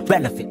I ain't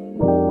relevant.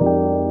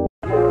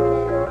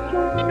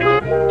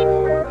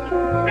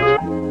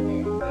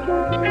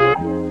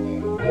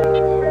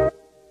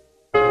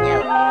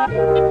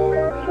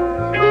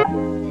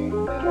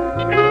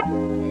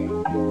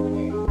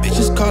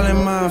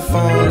 Calling my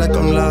phone like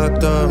I'm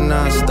locked up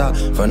non-stop.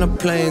 From the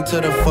plane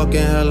to the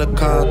fucking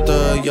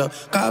helicopter, yo.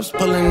 Cops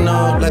pulling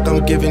up like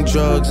I'm giving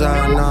drugs,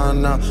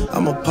 nah.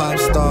 I'm a pop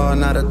star,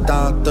 not a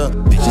doctor.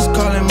 Bitches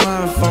calling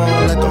my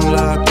phone like I'm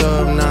locked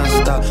up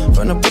non-stop.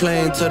 From the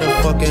plane to the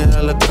fucking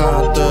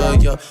helicopter,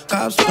 yo.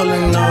 Cops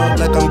pulling up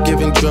like I'm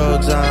giving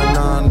drugs,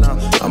 nah.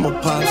 I'm a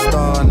pop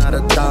star, not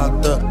a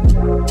doctor.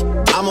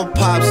 I'm a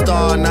pop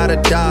star, not a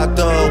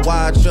doctor.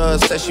 Watch her,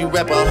 said she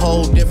rep a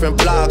whole different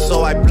block,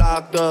 so I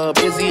blocked her.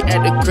 Busy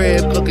at the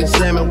crib, cooking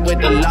salmon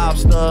with the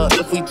lobster.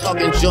 If we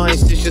talking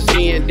joints, it's just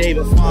me and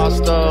David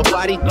Foster.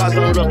 Bodyguards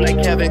don't look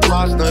like Kevin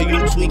Costner, you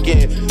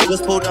tweaking.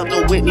 Just pulled up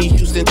to Whitney,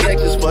 Houston,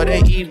 Texas for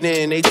the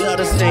evening. They tell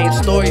the same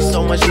story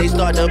so much they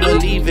start to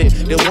believe it.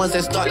 The ones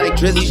that start like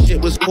Drizzy shit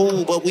was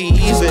cool, but we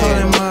even.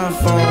 Calling my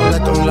phone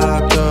like I'm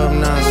locked up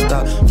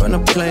non-stop. From the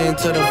plane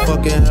to the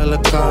fucking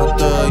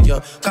helicopter,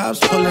 yo. Cops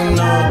pulling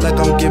up like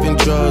I'm giving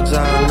drugs,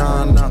 nah.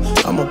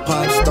 I'm a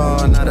pop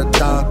star, not a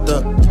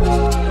doctor.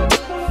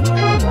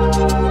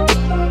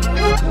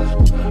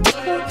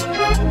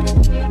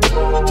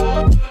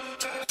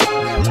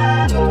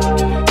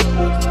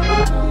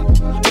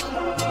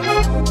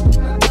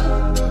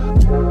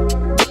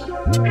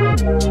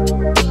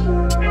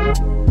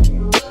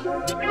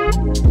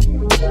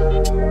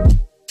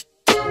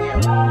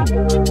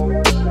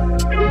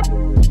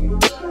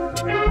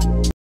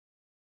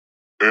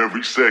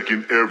 Every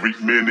second, every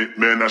minute,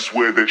 man, I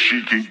swear that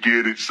she can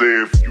get it.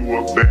 Say if you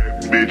a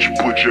bad bitch,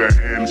 put your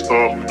hands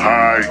up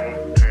high.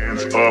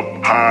 Hands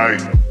up high.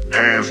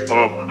 Hands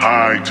up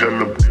high. Tell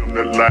them dim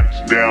the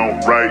lights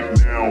down right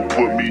now.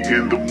 Put me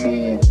in the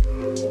mood.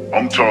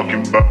 I'm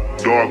talking about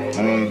dark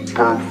room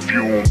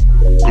perfume.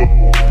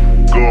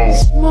 Go.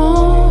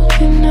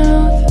 Smoking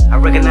out. I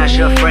recognize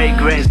your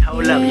fragrance,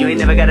 hold up, you ain't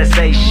never gotta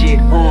say shit,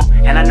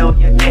 and I know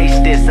your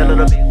taste is a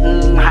little bit,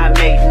 high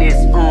maintenance,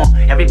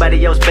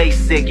 everybody else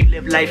basic, you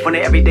live life on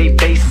an everyday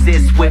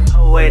basis with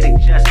poetic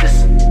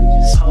justice,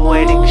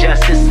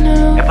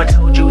 If I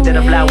told you that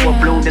a flower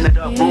bloomed in a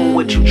dark room,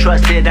 would you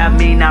trust it? I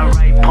mean, I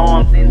write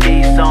poems in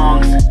these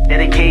songs,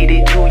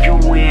 dedicated to you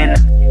when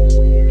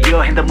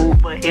you're in the mood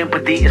for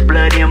empathy, it's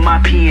blood in my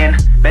pen.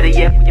 Better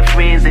yet with your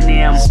friends and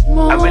them.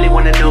 I really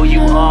wanna know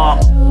you all,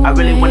 I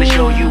really wanna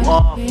show you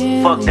off.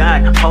 Fuck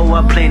that, pour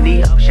up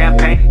plenty of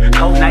champagne.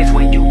 Cold nights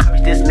when you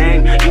curse this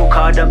name. You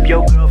called up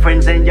your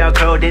girlfriends and y'all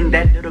curled in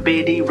that little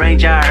bitty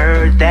range. I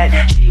heard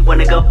that she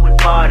wanna go and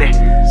party.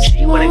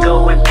 She wanna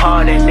go and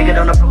party. Nigga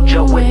don't approach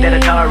her with that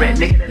Atari.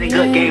 Nigga that ain't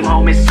good game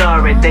home is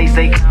sorry. They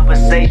say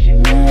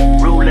conversation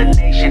rule a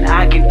nation.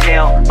 I can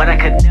tell, but I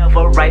could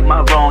never right my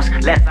wrongs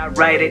lest I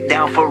write it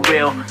down for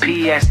real.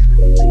 P.S.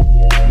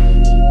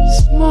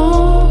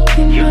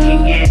 You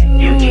can get it,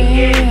 you can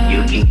get it,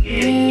 you can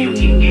get it, you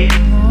can get it.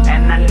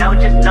 And I know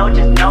just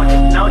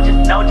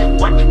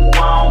what you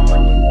want.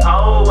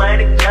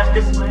 Poetic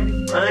justice,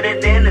 put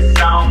it in the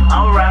song,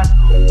 alright.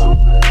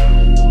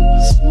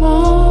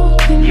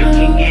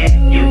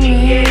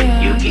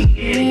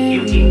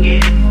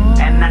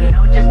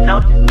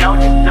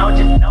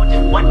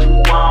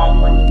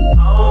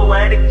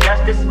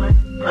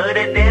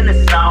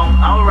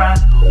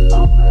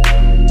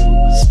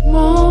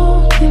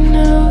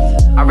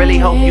 I really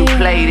hope you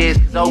play this,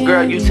 cause oh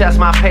girl, you test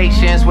my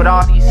patience with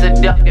all these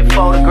seductive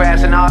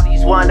photographs and all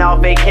these one-off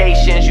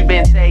vacations you've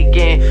been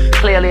taking.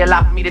 Clearly a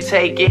lot for me to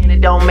take in, it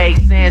don't make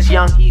sense.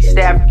 Young East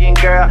African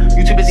girl,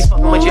 you too busy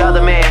fucking with your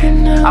other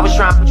man. I was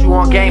trying to put you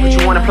on game, put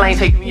you on a plane,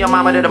 take you and your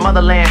mama to the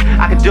motherland.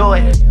 I could do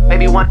it,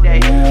 maybe one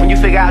day, when you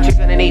figure out you're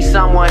gonna need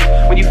someone.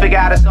 When you figure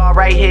out it's all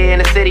right here in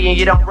the city and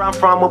you don't run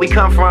from where we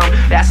come from.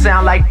 That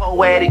sound like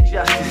poetic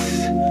justice.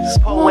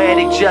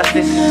 Poetic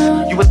justice.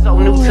 You were so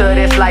new to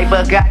this life,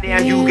 but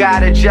goddamn you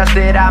got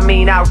adjusted. I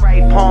mean, I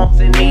write poems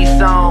in these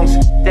songs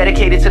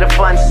dedicated to the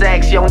fun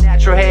sex, your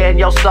natural hair and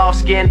your soft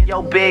skin,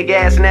 your big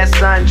ass and that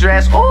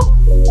sundress. Ooh,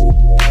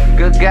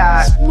 good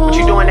God, what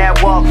you doing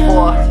that walk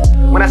for?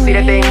 When I see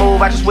that they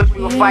move, I just wish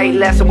we would fight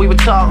less and we would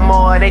talk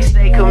more. They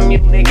say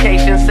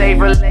communication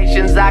save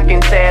relations, I can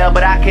tell,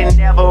 but I can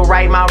never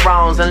right my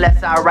wrongs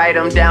unless I write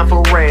them down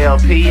for real.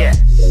 P.S.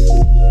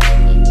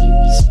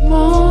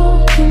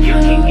 You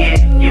can get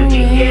it, you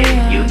can get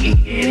it, you can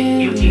get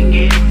it, you can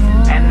get it.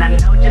 And I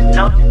know just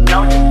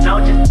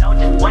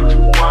what you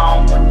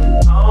want.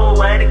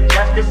 Poetic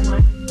justice,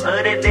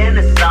 put it in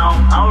the song,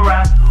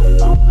 alright.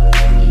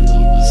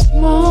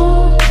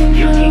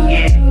 You can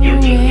get it, you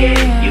can get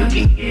it, you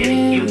can get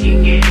it, you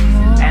can get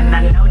it. And I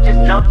know just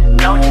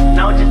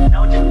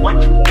what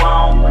you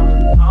want.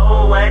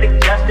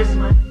 Poetic justice,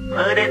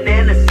 put it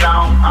in the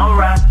song,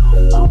 alright.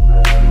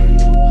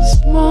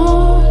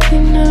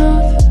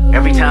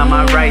 Every time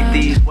I write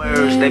these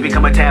words, they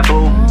become a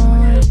taboo.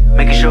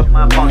 Making sure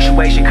my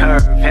punctuation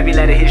curve, heavy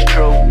letter is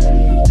true.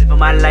 Living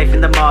my life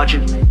in the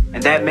margin,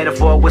 and that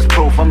metaphor was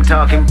proof. I'm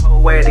talking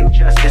poetic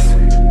justice,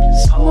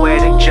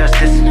 poetic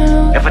justice.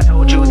 If I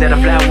told you that a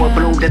flower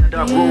bloomed in a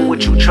dark room,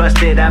 would you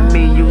trust it? I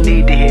mean, you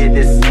need to hear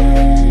this.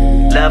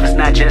 Love is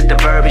not just a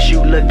verb, it's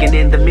you looking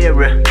in the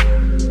mirror.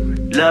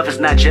 Love is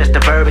not just a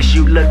verb, it's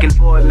you looking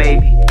for it,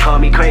 maybe. Call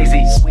me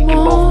crazy, we can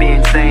both be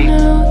insane.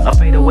 A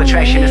fatal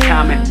attraction is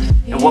common,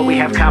 and what we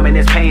have common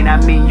is pain. I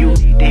mean, you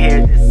need to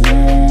hear this.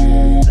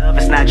 Love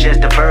is not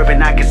just a verb,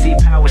 and I can see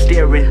power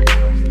steering.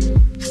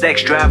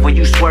 Sex drive when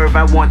you swerve,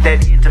 I want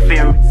that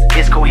interference.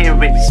 It's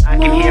coherent, I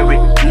can hear it.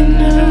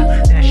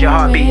 That's your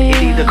heartbeat,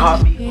 it either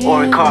caught me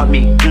or it caught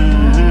me.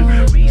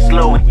 Read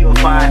slow and you'll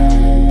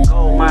find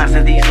gold mines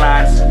in these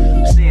lines.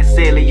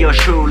 Sincerely, yours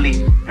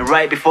truly, and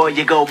right before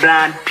you go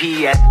blind,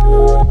 P.S.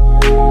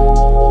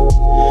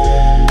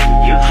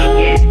 You can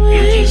get it,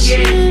 you can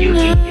get it, you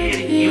can get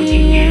it, you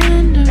can get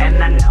it.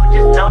 And I know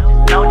just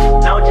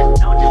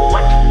what you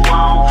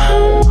want.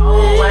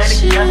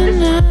 Poetic justice,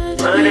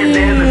 put it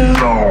in the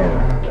song.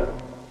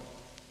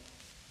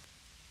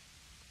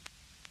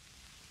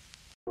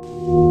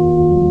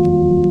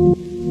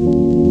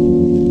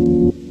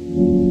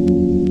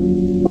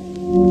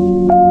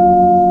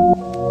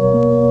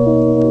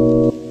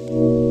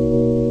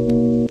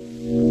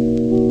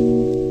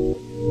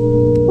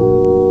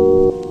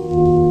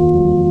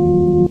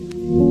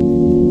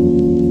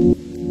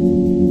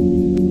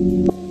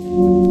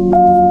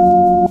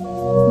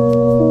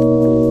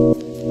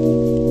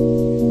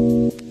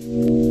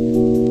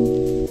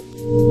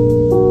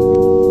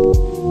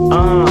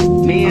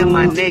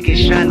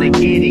 Niggas tryna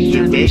get it,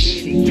 yeah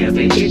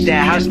bitch. Hit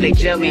that house, they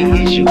tell me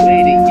is you with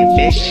it,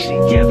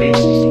 yeah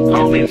bitch.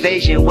 Home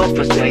invasion was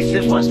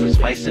persuasive.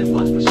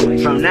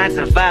 From 9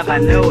 to 5, I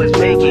know it's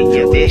making,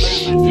 yeah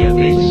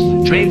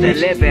bitch. Dreams of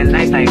living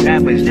life like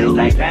rappers do,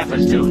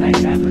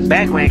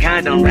 Back when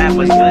condom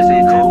rappers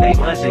wasn't cool,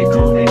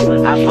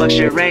 I fucked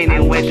Shireen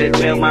and went to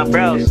tell my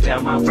bros.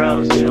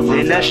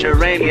 Then Usher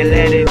Rain and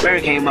Let It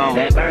Burn came on.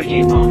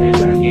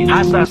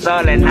 I saw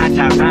all and I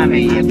top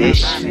rhyming, yeah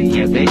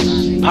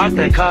bitch. Park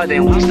the car,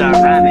 then we start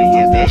rhyming,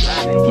 yeah bitch.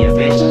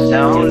 The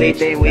only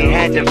thing we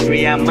had to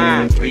free our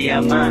mind.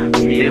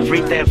 Then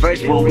freak that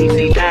verse when we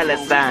see dollar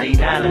sign.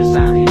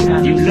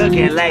 You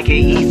looking like an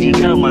easy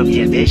come up,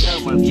 yeah bitch.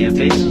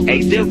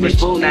 Hey, silver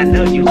spoon, I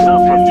know you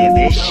come from, yeah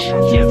bitch.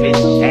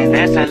 And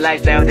that's a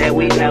lifestyle that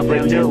we never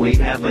knew.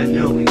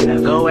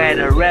 Go at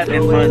a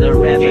rapping for the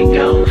rapping,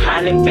 go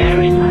Holland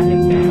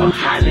Baron or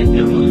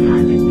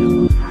Hallelujah.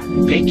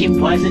 Pick your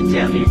poison,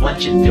 tell me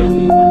what you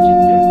do.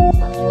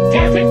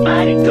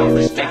 Everybody don't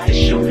respect the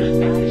shooter,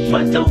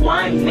 but the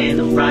one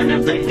in front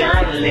of the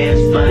gun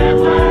lives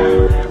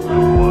forever.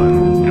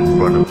 In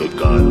front of the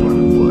gun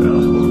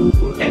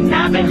forever. And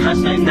I've been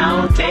hustling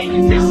all day,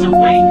 this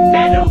away,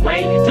 that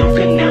away, through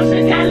canals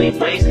and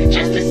alleyways,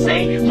 just to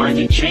say,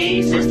 money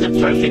trees is the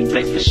perfect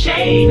place for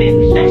shade,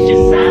 and that's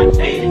just how I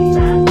feel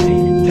it.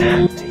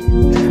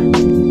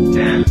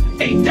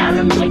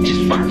 $8 plate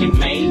just fucking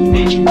made,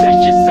 bitch,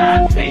 that's just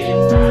how I feel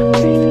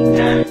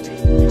it.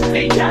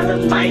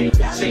 $8 might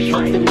say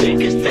fuck the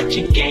niggas that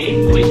you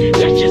game with,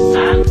 that's just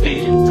how I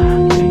feel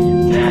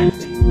it.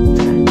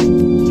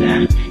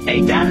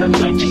 $8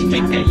 might just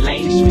make that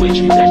lane switch,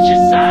 that's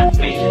just how I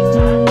feel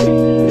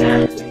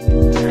it.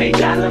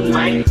 $8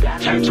 might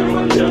turn to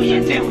 $1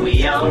 million, then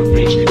we all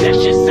rich, that's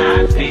just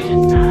how I feel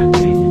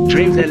it.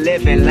 Dreams of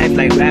living life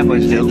like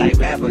rappers do,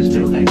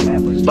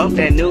 Bump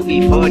that new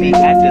E40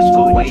 after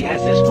school,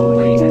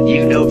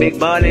 You know big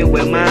ballin'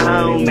 with my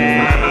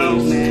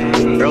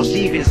homies.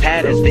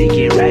 patterns,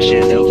 thinking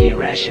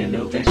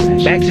rational.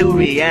 Back to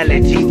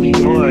reality, we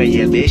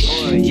warrior, bitch.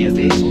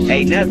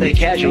 Another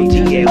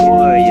casualty at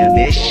warrior,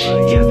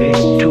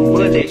 bitch. 2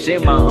 bullets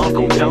in my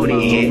Uncle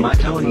Tony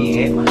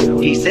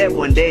head. He said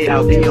one day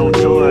I'll be on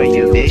tour,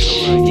 you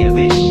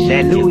bitch.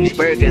 That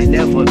Louisburgers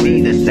never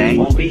be the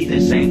same.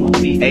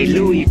 A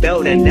Louis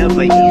belt'll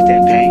never ease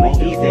that pain.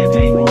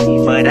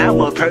 But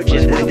I'ma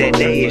purchase when that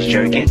day is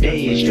jerking.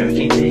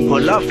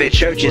 Pull off at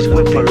churches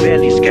with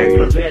Pirelli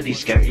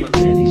skirt.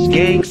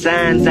 Gang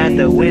signs out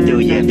the window,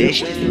 yeah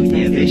bitch.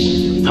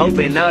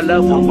 Hoping all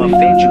of them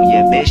offend you,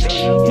 yeah bitch.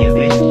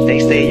 They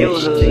say your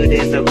hood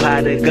is a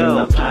pot of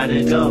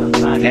gold,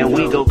 and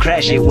we go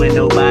crash it when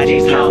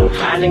nobody's home.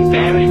 Highland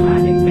Barry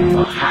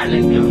or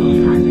Highland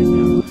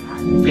New.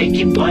 Pick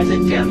your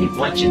poison, tell me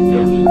what you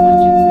do.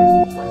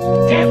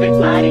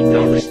 Everybody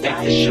gon'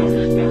 respect the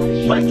shooter,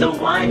 but the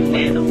one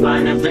in the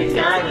front of the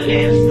gun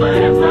lives for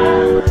the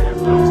mile.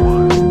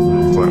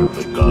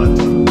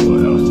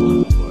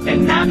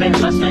 And I've been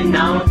hustling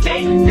all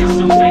day, this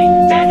away,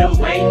 that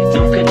away,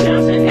 through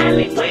canals and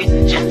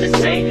alleyways, just to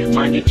say,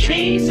 money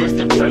trees is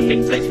the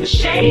perfect place for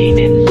shade,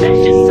 and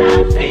that's just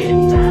how I feel.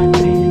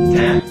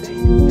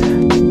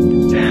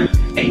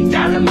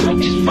 $8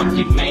 lunches, fuck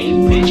your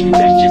main bitch,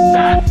 that's just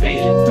how I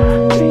feel.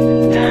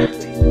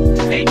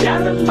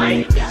 $8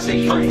 mic,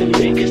 say fuck the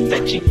niggas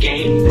that you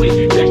game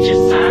with, that's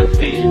just how I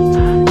feel.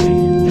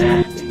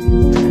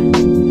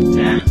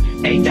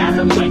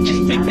 $8 mic,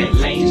 just make that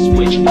lane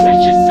switch,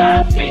 that's just how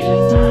I feel.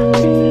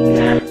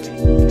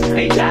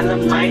 $8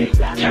 mic,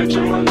 turn to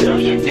 $1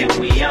 million, then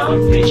we all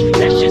rich,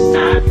 that's just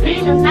how I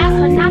feel. The last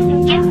one I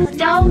can get the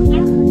dough.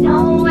 No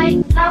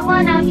way, I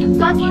want out your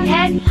fucking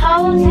head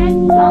hoes.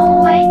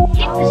 No way,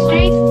 hit the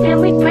streets, then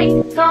we break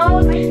the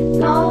code.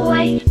 No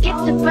way, get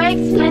the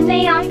brakes when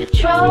they on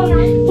patrol.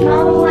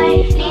 No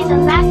way, these the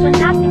last one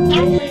I can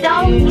get the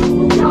dough.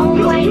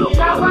 No way,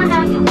 I want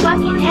out your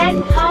fucking head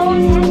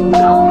hoes.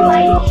 No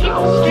way, hit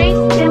the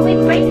streets, then we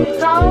break the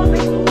code.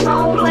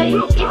 No way,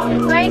 get the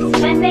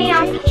brakes when they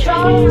on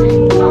patrol.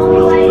 No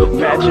way.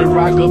 Imagine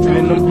rock up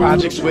in them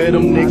projects where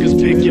them niggas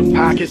pick your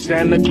pockets.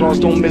 Santa Claus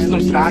don't miss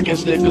them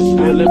stockings. Niggas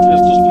spilling,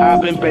 pistols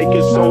popping,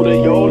 baking soda,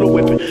 y'all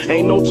whipping.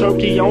 Ain't no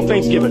turkey on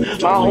Thanksgiving.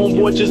 My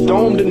homeboy just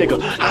domed a nigga.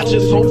 I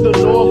just hope the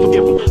Lord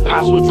forgive him.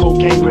 Pots with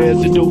cocaine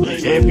residue.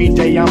 Every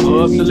day I'm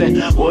hustling.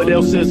 What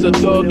else is a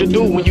thug to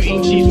do when you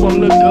eat cheese from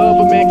the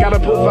government? Gotta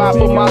provide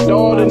for my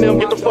daughter and them.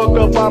 Get the fuck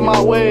up out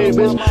my way,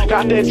 bitch.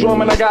 Got that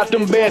drum and I got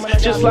them bands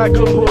just like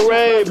a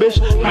parade, bitch.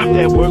 Drop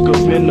that work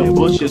up in the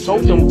bushes.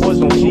 Hope them boys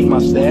don't see my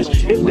stash.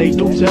 If they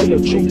do, tell the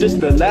truth. This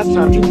the last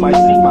time you might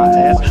see my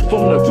ass.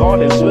 From the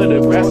garden to the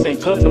grass,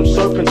 ain't cut them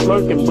serpents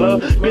slurking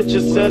blood.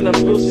 Bitches selling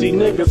pussy,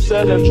 niggas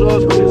selling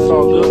drugs, but it's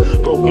all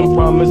good. Broken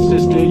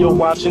promises, still you're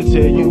watching,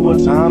 tell you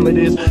what time it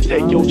is.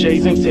 Take your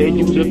J's and tell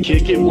you to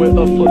kick it where a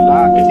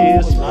Falaka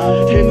is.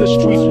 In the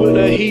streets with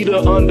a heater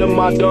under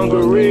my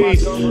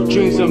dungarees.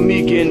 Dreams of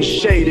me getting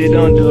shaded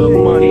under a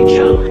money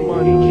count.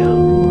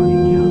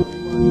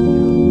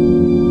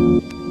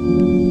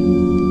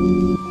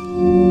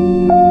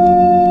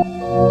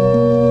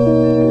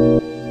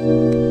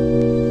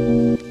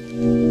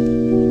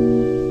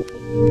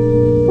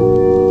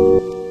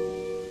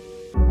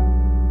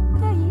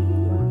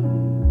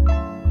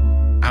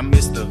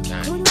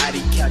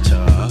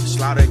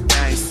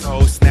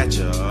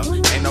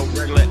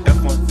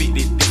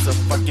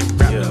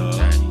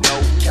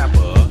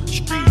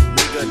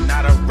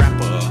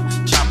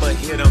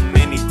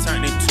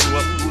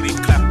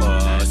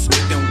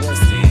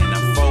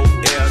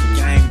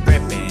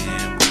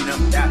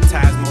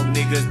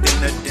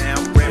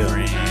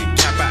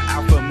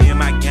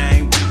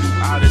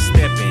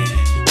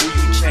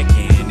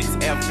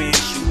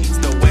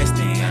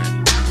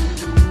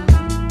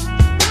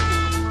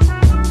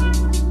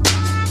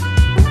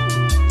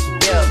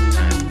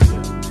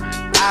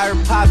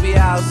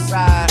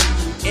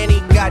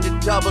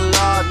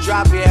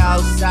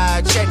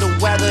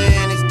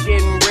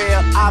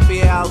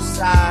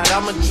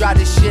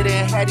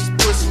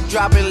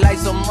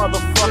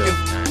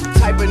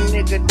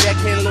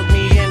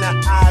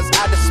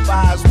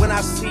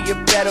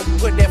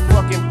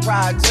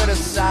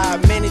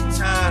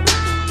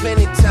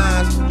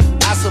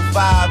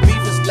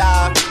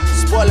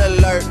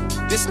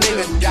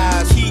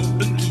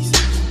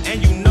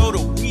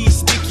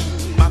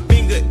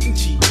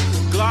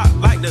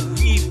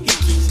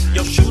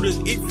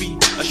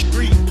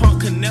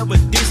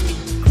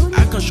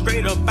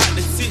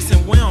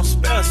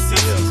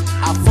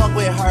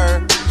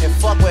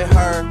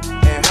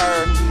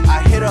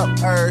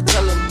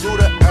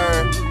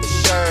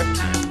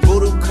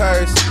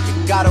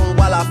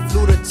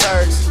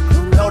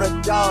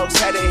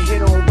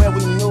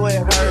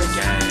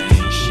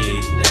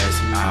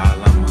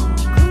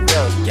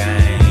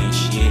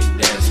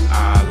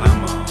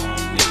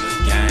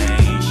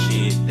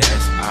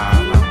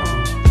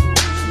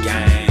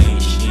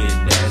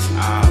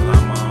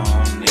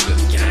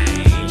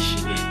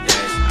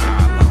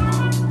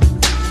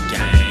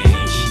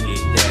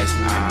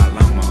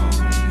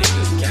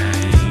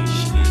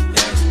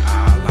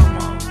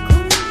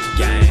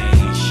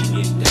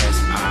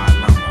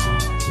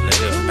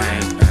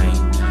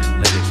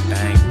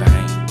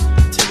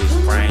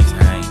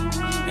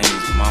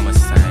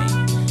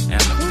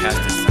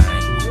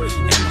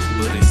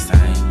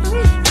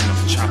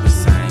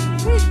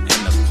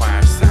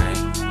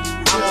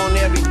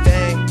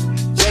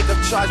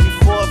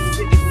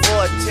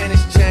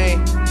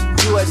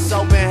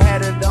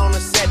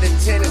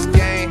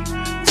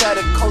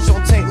 the coach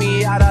don't take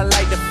me out, I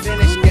like to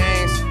finish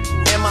games.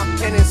 Am I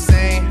pen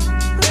insane?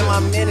 Am I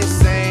men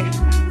insane?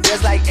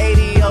 There's like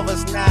 80 of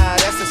us now,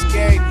 that's a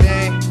scary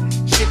thing.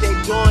 Shit they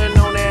doing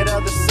on that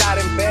other side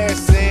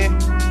embarrassing.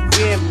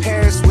 We in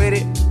Paris with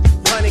it,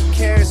 100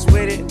 carats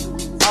with it.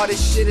 All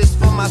this shit is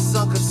for my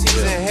son cause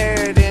he's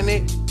inheriting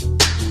it.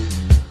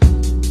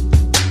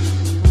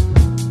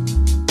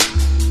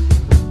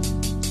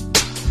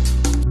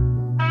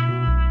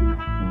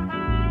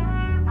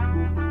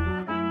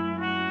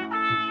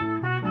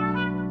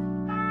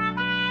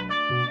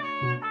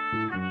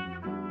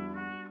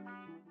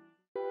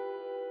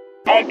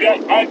 I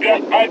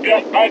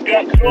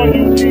got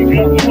loyalty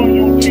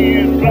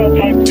inside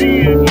my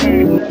DNA.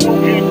 Don't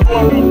get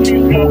quarter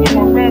piece, got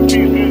war and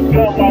pieces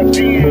inside my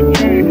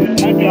DNA.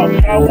 I got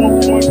power,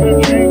 boys,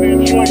 and pain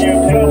and joy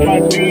inside my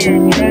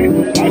DNA.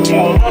 I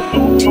got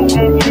hustle, no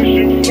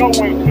ambition, flow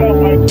inside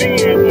my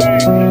DNA.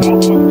 I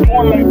was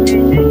born like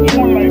this, it's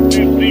born like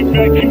this.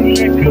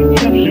 Immaculate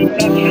conception,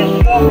 not just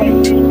born like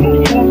this, but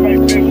born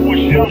like this.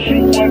 Wish else you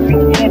was no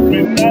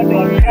weapon, I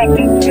don't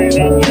contemplate,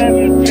 I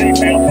meditate,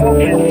 I'm off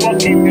your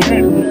fucking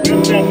head.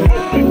 This that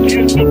push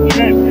against the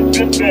bed.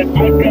 This that I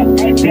got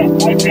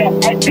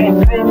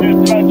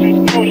brilliance. I just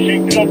know she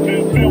cause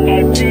it's in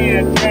my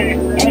DNA.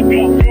 I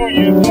got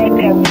millions, I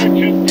got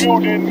riches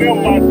building in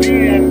my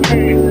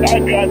DNA. I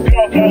got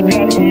dogs, I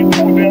got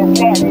evil that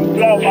rock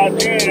inside my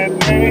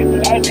DNA.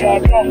 I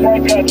got off, I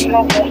got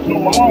trouble so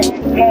hard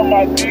inside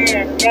my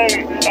DNA.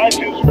 I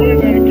just win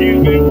again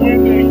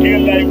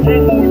like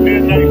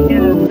Wimbledon I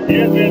serve.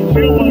 Yeah, that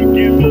feel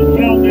again, the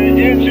sound the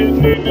engine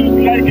in is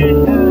like a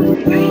bird.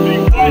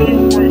 Using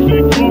fireworks,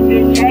 they club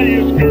and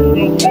tire skirts,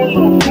 the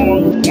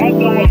waterfalls. I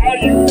know how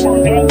you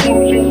work, I know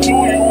just who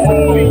you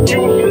are. Use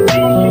it,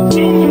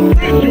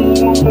 bitch, you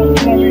almost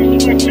probably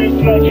switches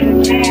like your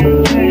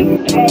DNA.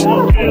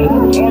 All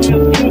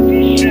this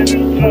other shit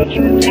inside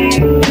your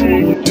DNA.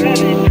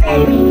 Daddy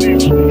probably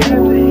sticks,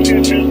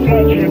 heritage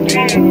inside your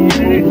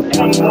DNA.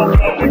 I'm on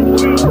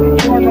exist,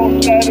 porno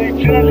static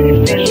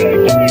jellyfish I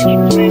teach.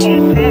 See my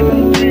better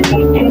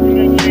people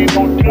definitely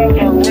don't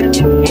tolerate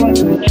the fun.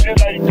 Shit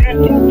like this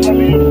don't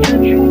probably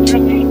offend you, this is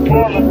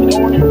part of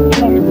loaded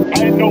fun. I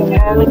know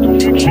murder,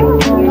 conviction,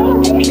 murder,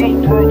 boosters,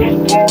 burgers,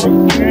 bars,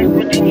 dead,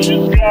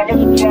 producers,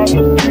 scholars,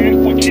 fathers, dead,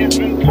 with kids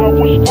in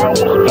college, hours,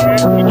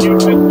 plans,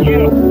 with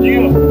kids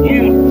in,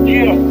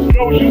 yeah,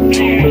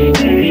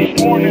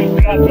 soldiers, mornings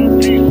got the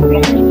beast,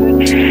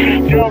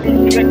 down in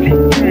second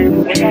grade,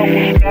 when I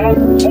was 9,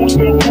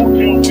 hosted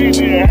hotel, we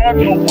didn't have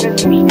no where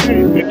to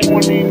stay. At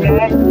 29,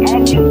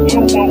 I'm just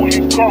someone with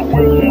his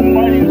cartwheels in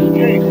my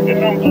estate,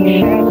 and I'm so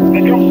sharp,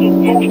 like I'm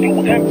supposed to,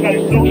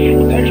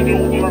 anti-social,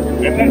 extrovert,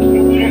 and that's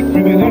the list,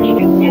 and an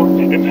extra work,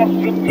 and that's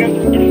the list,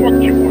 the fuck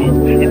you up,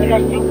 and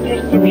that's the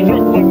list,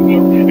 obstruct my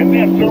lip, and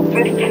that's the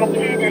rift from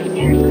this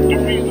place, the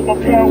reason my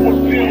power's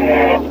in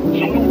love,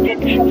 salute the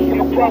truth and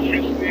the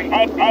prophets. I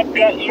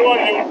got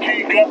loyalty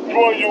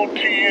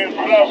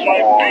inside my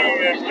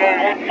DNA.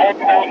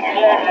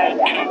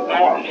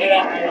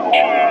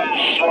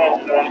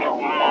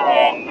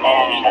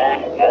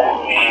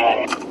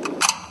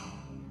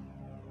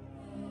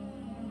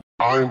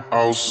 I'm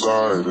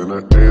outside in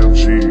an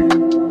AMG,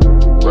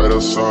 right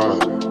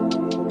outside,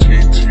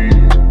 TT,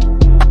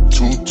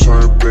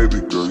 two-turn baby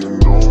girl, you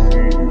know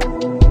me.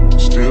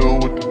 Still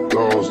with the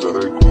dogs that I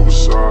grew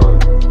beside.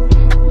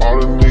 All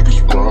the niggas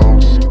round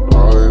me,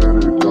 die and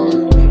they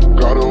die.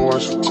 Gotta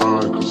watch the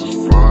time, cause it's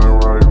flying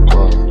right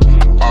by.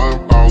 I'm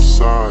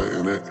outside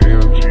in an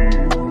AMG,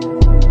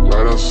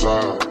 right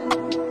outside,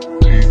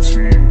 TT,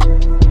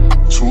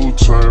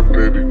 two-turn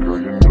baby girl,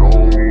 you know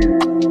me.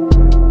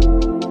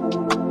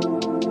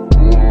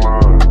 Who am I?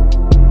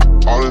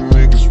 All the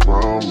niggas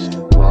round me,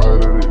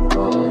 right and they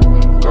die.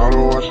 Gotta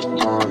watch the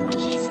time,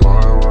 cause it's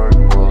flying right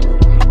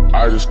by.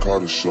 I just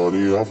caught a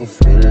shorty off a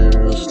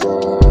Insta.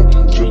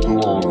 Just the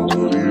one I'm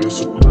really, it's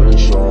a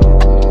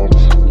screenshot.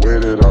 Way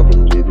that I've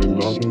been living,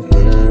 nothing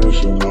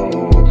conventional.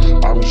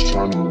 I'm just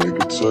trying to make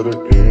it to the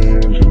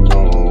end, you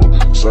know.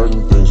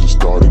 Certain things have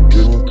started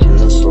getting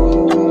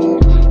closer.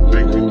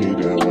 Think we need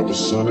to have a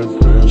sun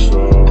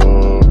adventure.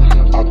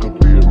 I could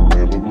be a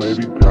man, but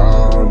maybe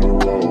down the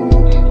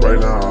road. Right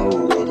now I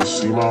would rather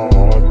see my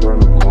heart turn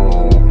to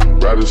chrome.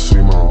 Rather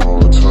see my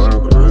heart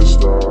turn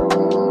crystal.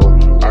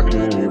 I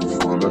can't even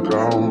front like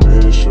I don't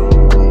miss you.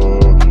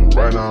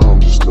 Right now I'm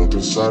just stuck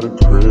inside the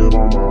crib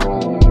on my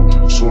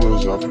own. Soon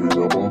as I free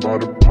up, I'm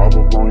about to pop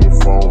up on your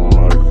phone.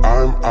 Like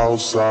I'm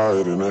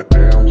outside in an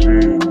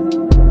AMG,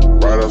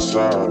 right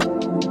outside,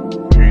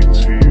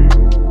 PT,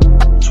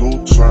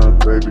 two-turn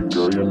baby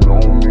girl, you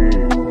know me.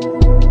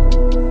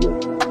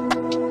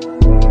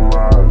 Who am I?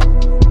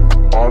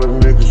 All the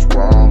niggas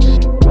round me,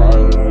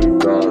 right and they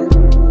die.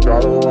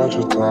 Gotta watch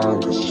your time,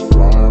 cause it's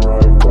flying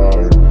right by.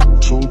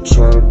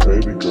 Two-turn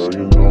baby girl,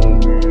 you know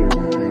me.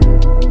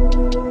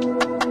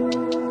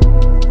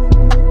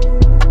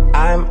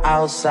 I'm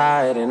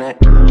outside in it.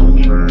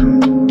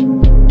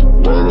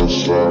 Right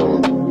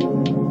outside,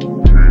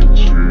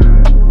 PT,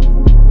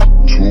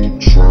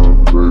 two-turn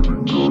baby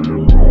girl, you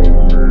know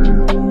me.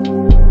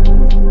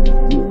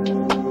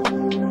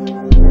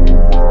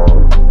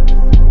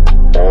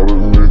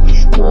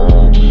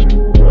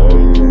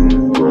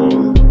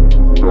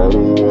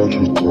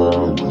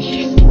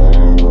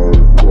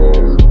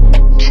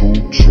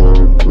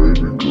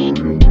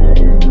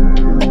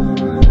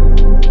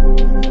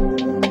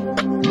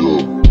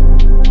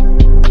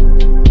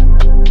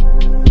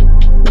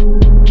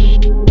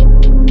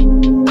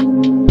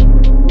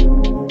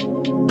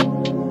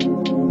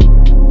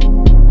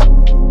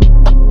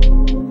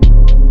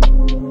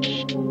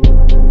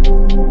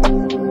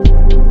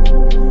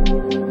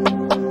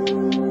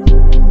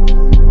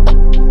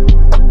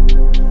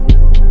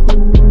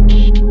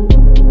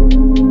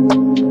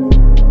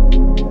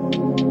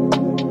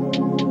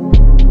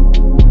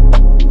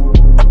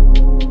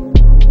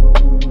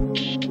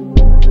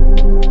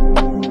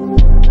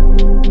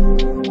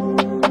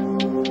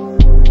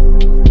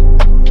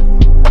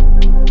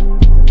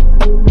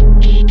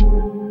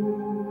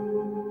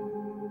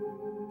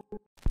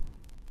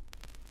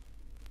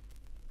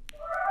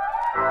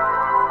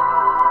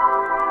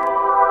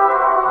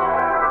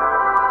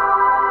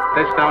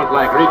 That sounds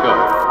like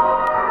Rico.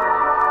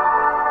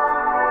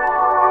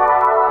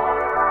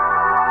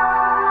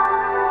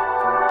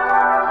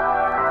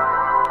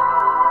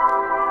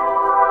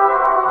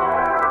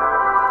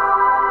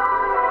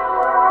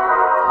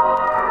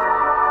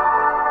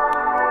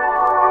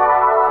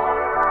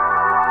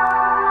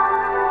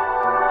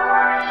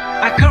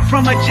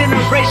 From a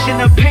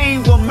generation of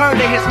pain will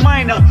murder his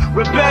minor.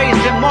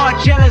 Rebellious and more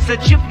jealous, a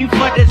chip you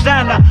for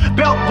designer.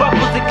 Belt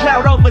buckles and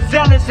cloud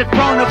overzealous and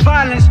prone to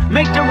violence.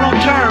 Make the wrong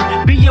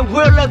turn, be a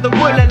will of the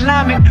will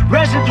alignment.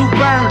 Residue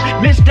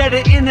burn, missed at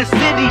the inner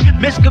city.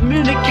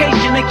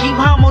 Miscommunication to keep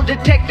homo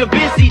detector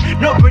busy.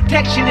 No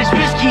protection is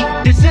risky.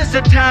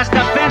 Desensitized,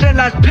 I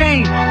vandalize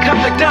pain.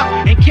 Covered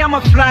up and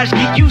camouflage,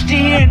 get used to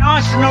hearing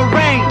arsenal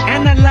rain.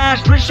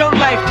 Analyze, risk your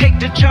life, take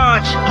the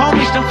charge.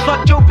 Homies done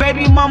fucked your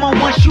baby mama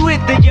once you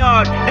hit the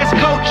yard. That's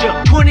culture.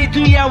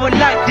 23-hour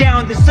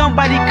lockdown. Then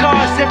somebody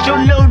called, said your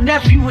little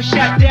nephew was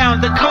shot down.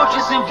 The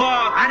culture's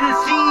involved. I done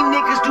seen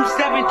niggas do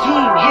 17,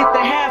 hit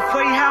the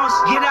halfway house,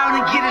 get out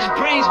and get his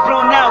brains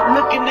blown out.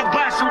 Looking to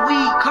buy some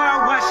weed,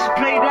 car washes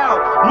played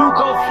out. New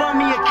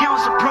GoFundMe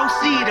accounts to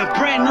proceed. A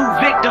brand new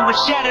victim will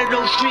shatter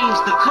those dreams.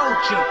 The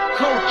culture,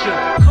 culture,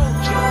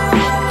 culture.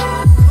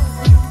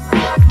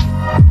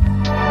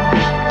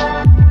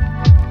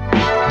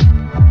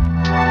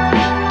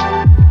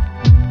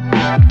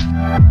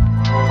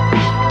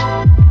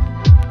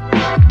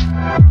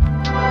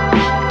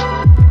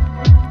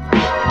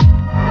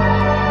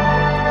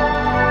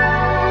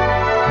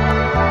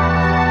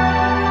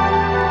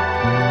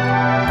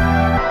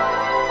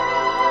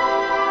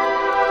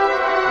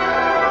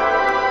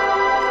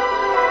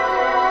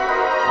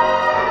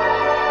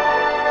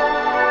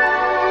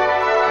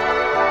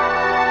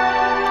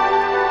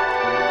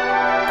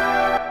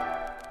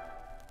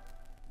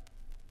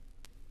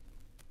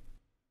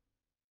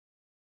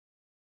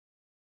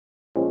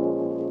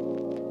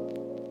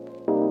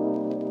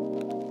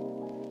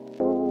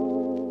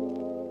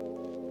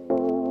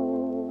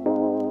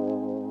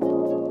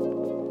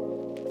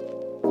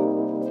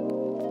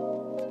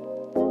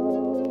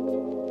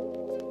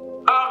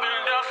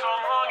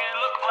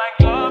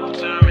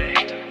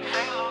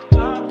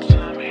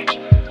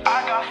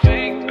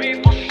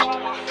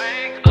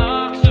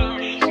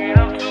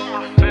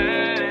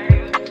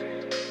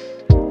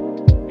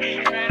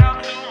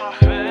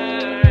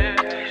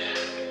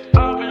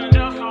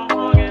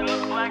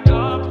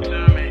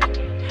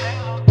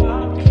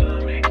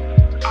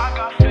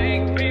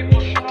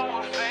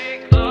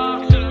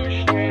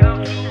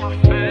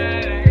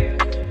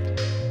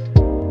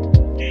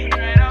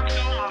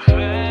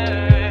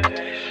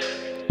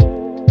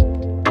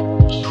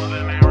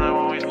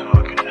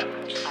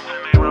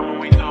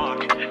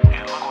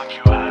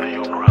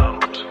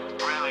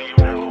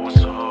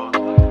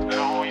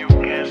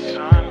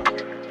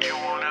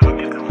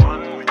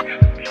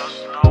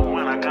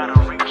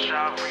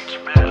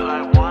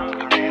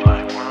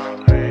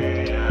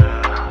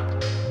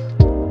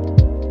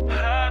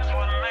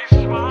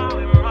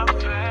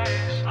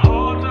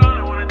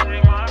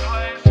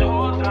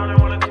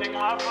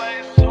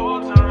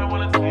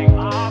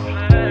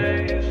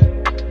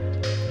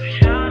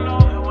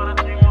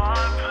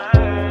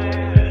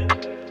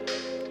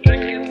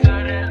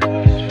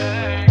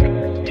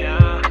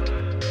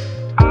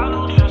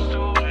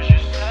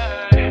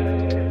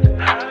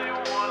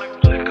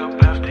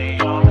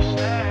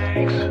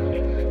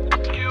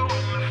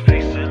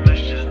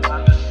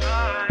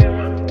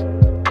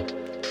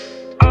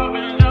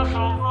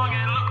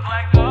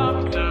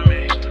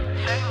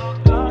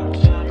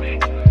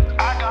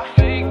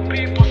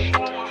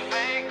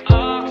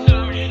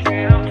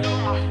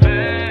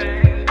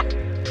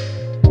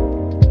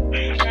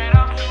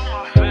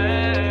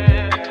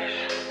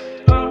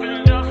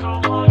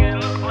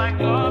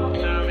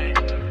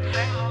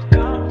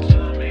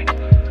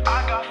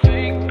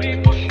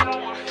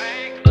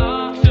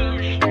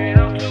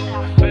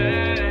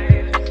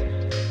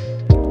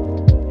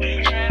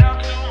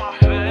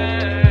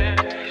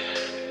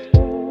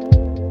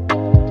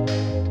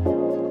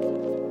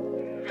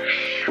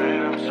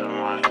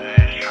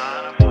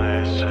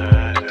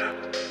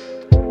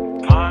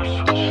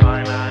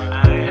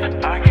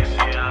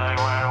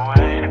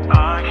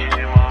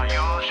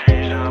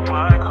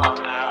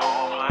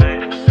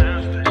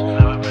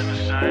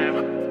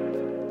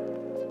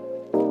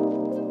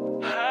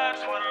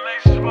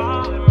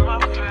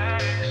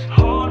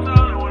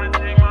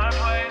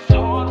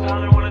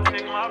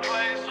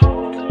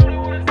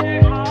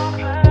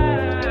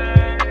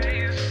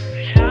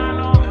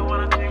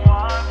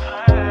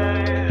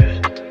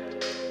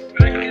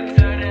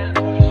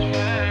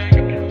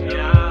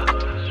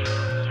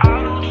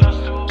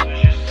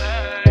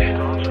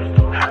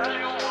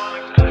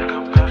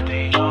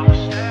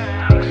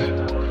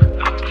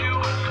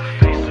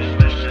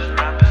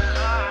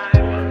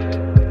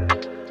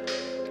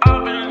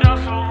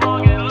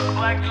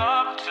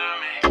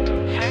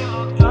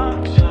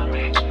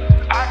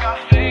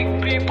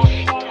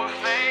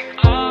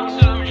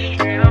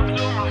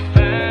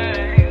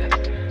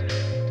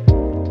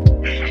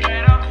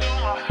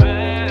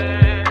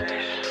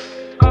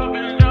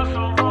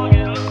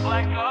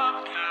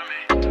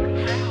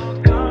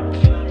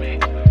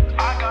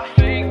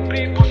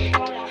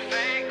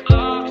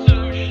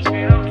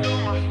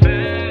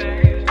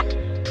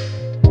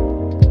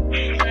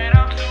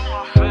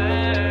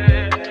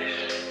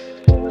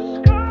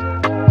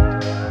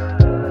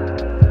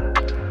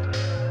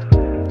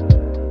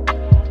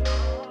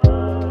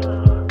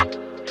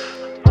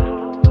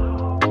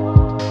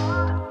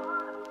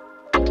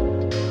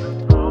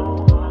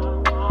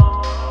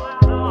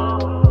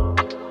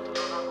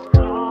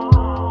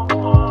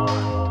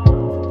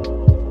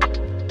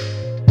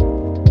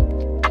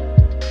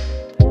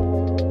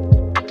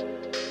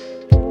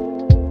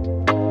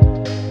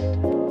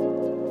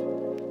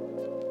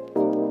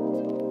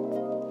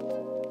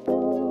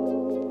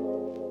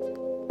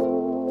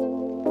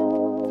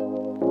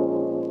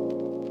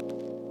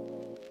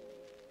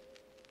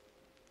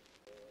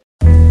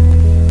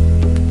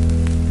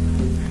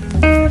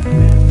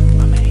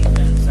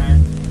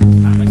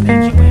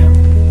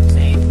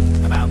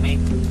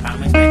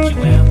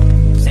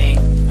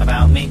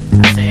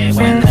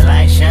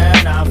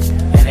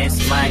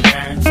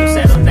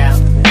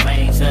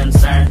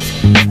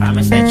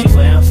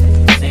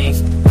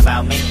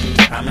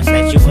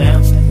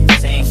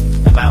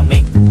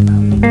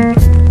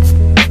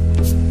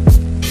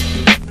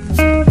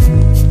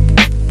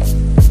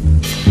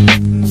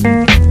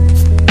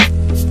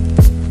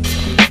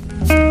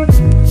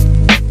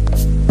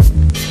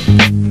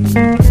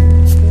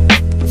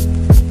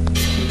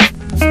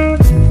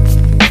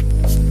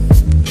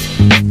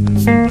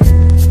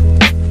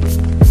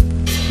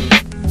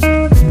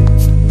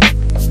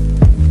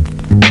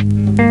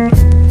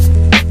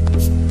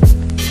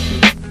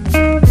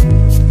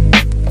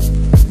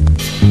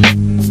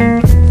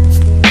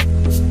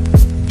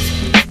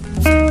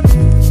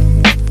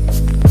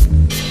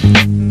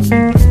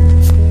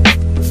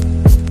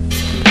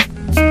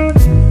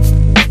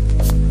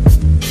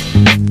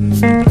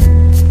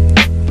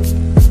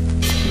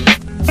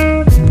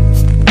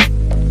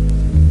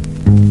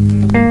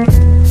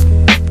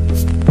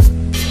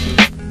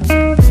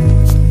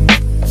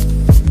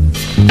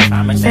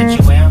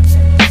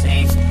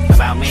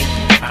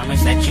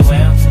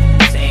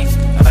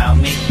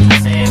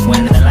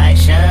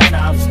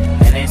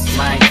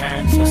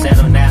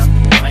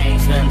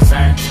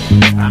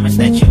 Promise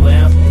that you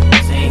will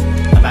sing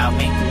about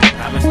me.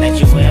 Promise that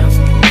you will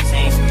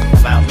sing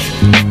about me.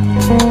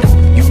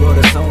 You wrote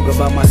a song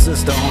about my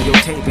sister on your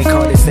tape and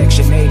called it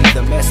Section 80.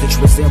 The message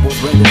resembled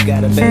Brenda's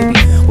got a baby.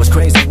 What's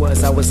crazy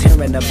was I was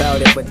hearing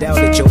about it, but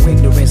doubted your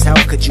ignorance. How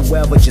could you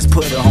ever just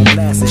put her on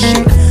blast and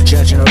shit?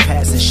 Judging her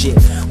past and shit.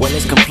 Well,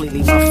 it's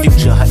completely my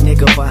future. Her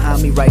nigga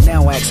behind me right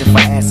now asking for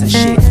ass and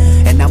shit.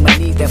 And I'ma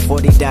need that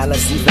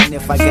 $40 even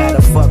if I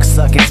gotta fuck,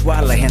 suck, and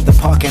swallow. In the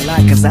parking lot,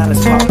 cause I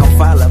just park on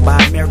followed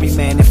by a married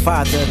man and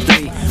father of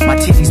 3. My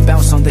titties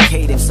bounce on the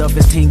cadence of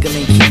his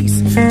tingling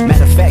keys.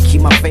 Matter of fact, he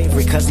my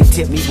favorite cause he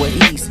tipped me with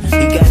ease.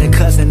 He got a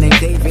cousin named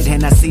David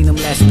and I seen him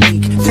last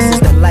week. This is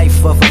the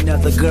life of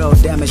another girl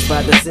damaged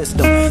by the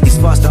system. These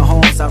foster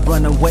homes, I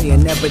run away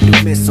and never do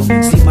miss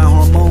them. See my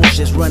hormones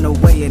just run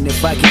away, and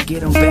if I can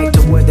get them back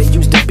to where they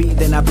used to be,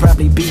 then I'd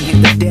probably be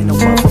in the denim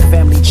of a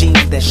family gene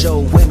that show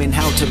women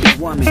how to be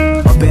woman.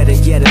 Or better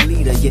yet, a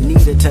leader. You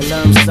needed to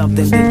learn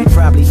something, then you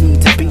probably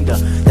need to beat her.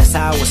 That's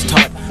how I was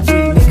taught. 3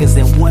 niggas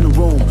in one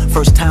room.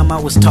 First time I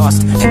was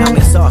tossed, and I'm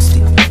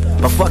exhausted.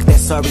 But fuck that,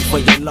 sorry for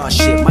your lost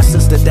shit. My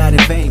sister died in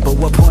vain, but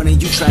what point are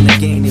you trying to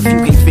gain? If you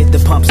can't fit the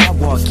pumps I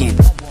walk in,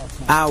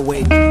 I'll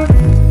wait.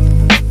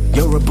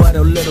 Your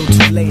rebuttal a little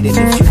too late, and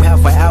if you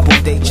have an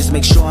album date, just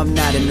make sure I'm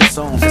not in the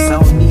zone, cause I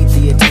don't need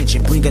the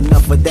attention, bring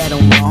enough of that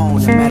on my own.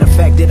 As a matter of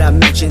fact, did I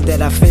mention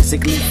that I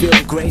physically feel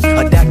great?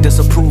 A doctor's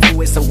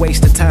approval, it's a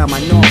waste of time, I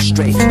know I'm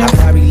straight. I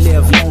probably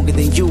live longer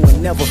than you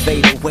and never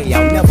fade away.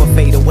 I'll never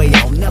fade away,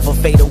 I'll never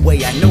fade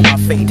away. I know my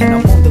fate, and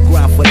I'm on the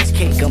ground for this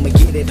cake. I'ma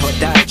get it or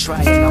die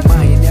trying. I'm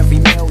eyeing every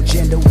male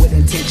gender with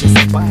intentions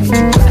of buying.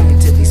 You lying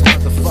to these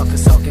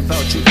motherfuckers talking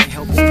about you can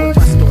help me with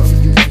my story.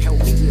 You can help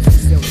me if you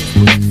sell this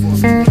book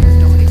for me.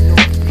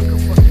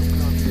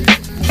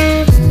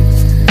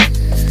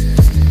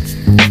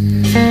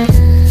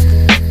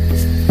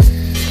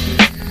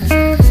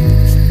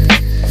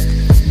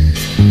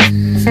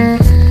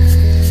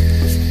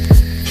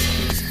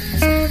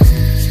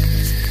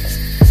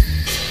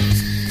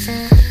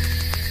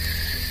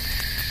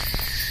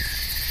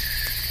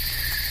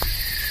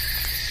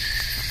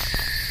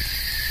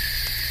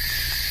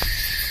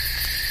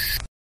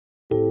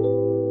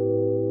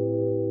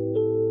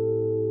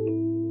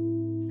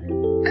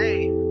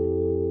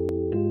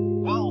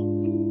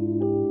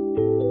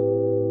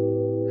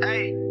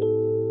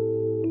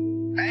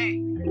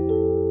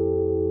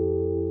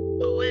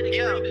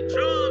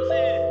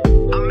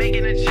 I'm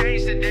making a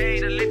change today.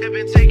 The liquor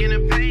been taking the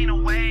pain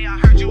away. I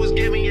heard you was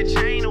giving your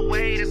chain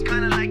away. That's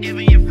kinda like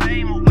giving your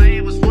fame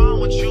away. What's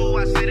wrong with you?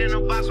 I sit in a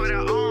box where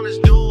the owners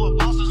do. A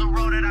boss is a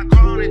road that I've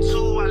grown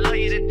into. I love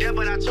you to death,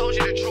 but I told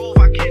you the truth.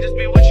 I can't just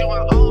be with you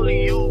and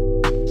only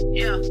you.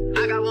 Yeah,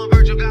 I got one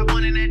Virgil, got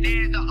one in that day.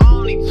 It's the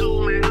only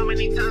 2, man. How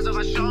many times have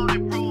I shown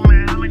and proved,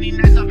 man? How many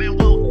nights I've been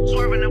woke,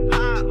 swerving the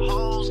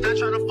potholes, not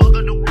trying to fuck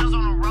up the wheels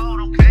on the road,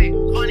 okay?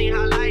 Funny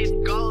how life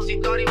goes.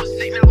 He thought he was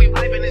sick, now we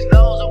wiping his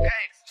nose,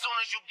 okay? Soon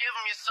as you give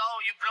him your soul,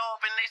 you blow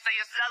up and they say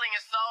you're selling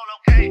your soul,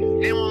 okay?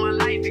 They want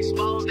my life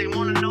exposed, they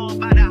wanna know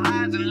about the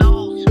highs and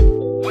lows.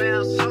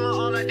 Well, summer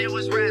all I did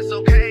was rest,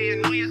 okay?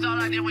 And New Year's all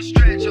I did was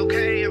stretch,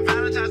 okay? And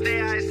Valentine's Day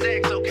I had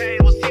sex, okay?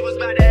 We'll see what's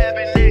about to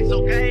happen next,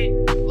 okay?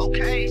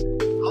 Okay,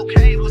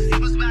 okay, we'll see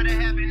what's about to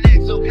happen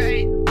next,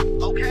 okay?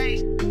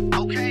 Okay,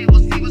 okay, we'll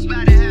see what's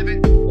about to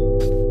happen.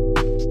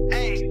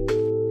 Hey,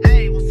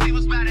 hey, we'll see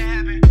what's about to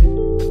happen.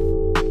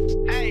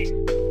 Hey,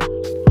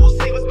 we'll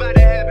see what's about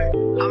to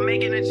happen. I'm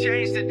making a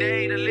change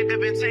today. The liquor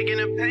been taking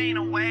the pain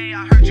away.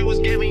 I heard you was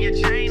giving your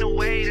chain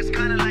away. That's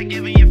kinda like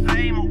giving your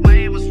fame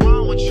away. What's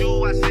wrong with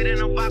you? I sit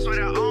in a box where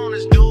the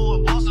owners do. A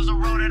boss is a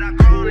road that I've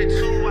grown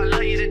into. I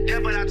love you to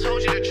death, but I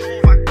told you the truth.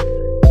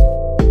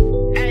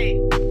 Hey,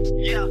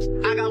 yeah,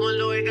 I got one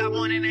lawyer, got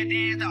one in that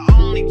day. It's the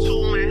only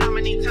 2, man. How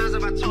many times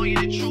have I told you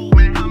the truth,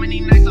 man? How many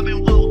nights I've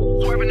been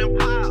woke, swerving the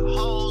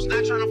potholes,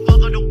 not trying to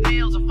fuck up the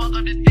wheels or fuck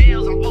up the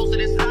deals. I'm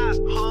posted inside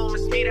home.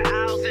 It's me, the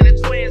owls, and the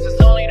twins.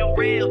 It's only the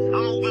real.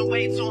 I'm moving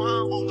way too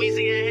humble.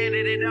 Weezy and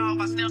handed it off.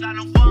 I still got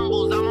no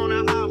fumbles. I'm on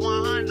a hot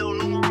 100,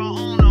 numero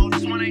uno.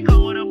 This one ain't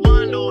come with a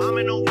bundle. I'm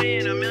in no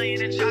bin, $1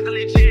 million in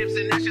chocolate chips,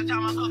 and that's just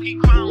how my cookie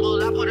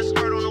crumbles. I put a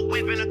skirt on a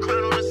whip and a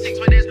crown on a 6,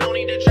 but there's no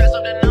need to dress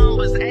up the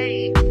numbers.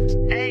 Hey,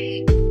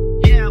 hey,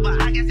 yeah,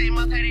 but I guess they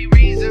must have their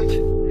reasons.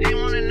 They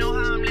wanna know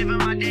how I'm living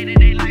my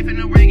day-to-day life in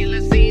the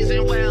regular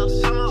season. Well,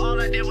 summer all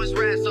I did was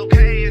rest,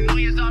 okay? And New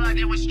Year's all I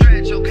did was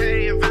stretch,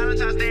 okay? And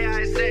Valentine's Day I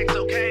had sex,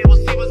 okay? We'll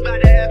see what's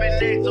about to happen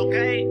next,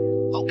 okay?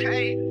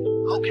 Okay,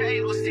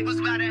 okay, we'll see what's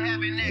about to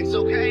happen next,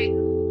 okay?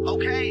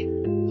 Okay,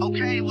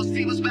 okay, we'll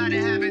see what's about to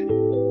happen.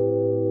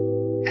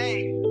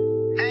 Hey,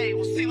 hey,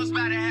 we'll see what's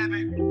about to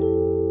happen.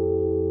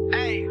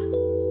 Hey,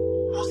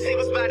 we'll see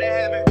what's about to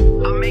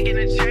happen. I'm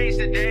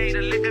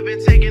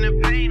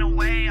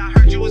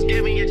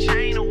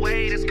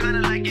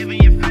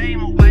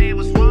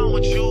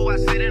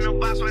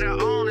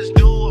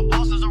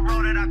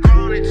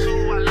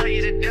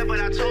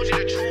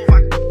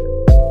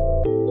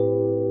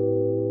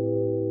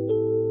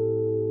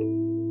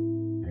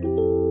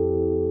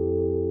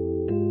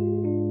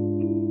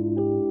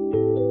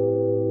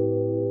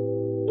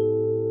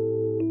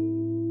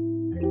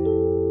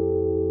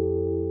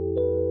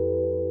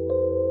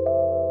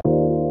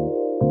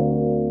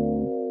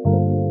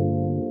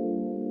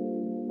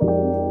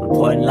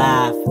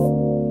live.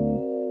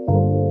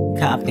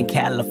 Compton,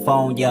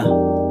 California.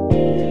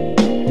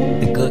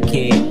 The good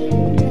kid.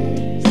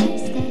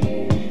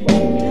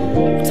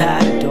 I'm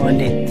tired of doing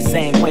it the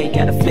same way,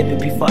 gotta flip it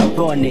before I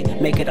ruin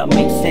it. Make it all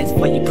make sense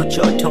before you put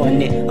your toe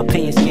in it.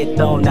 Opinions get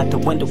thrown out the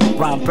window with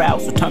brown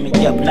brows, so turn me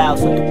up loud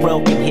so the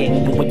world can hear.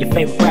 And when your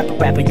favorite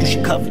rapper, you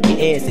should cover your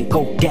ears and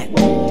go death.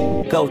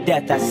 Go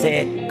death, I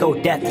said, go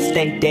death and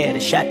stay dead. A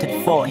shot to the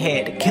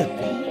forehead, a kill.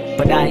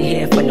 But I ain't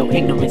here for no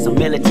ignorance, I'm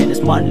militant. It's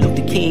Martin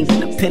Luther King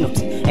and the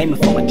penalty. Aiming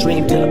for my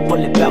dream till a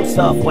bullet bounce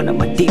off one of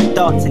my deep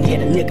thoughts and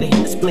hit a nigga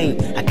in the spleen.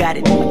 I got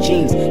it in my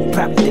jeans. You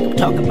probably think I'm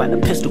talking about a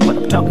pistol, but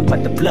I'm talking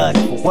about the blood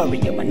of a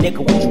warrior. My nigga,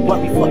 what you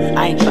worry for?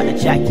 I ain't trying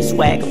to jack your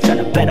swag, I'm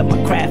trying to better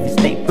my craft and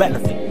stay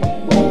relevant.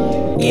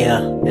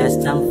 Yeah, as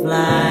time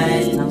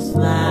flies, and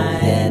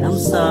I'm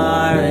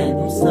sorry,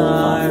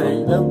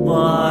 the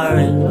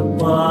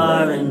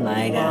boring,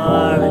 my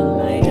God.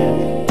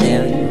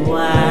 Tell you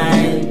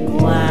why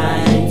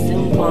it's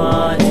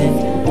important.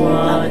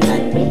 I'm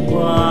not the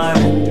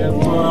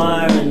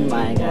boring,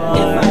 my God.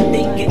 If I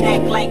think and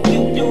act like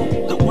you do,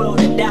 the world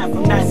will die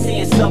from not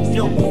seeing something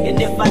new. And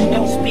if I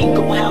don't speak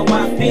on how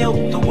I feel,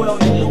 the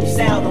world will lose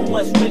out on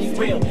what's really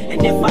real.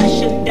 And if I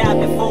should die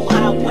before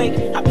I wake,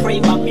 I pray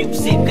my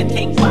music could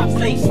take my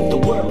place. The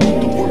world,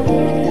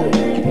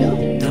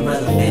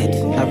 irrelevant.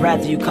 I'd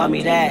rather you call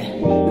me that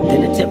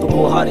than the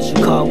typical artist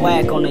you call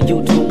whack on a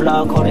YouTube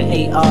blog holding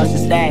 8 R's and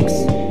stacks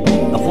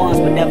of ones,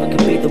 but never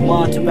could be the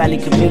one to rally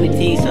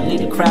communities or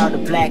lead a crowd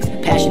of blacks.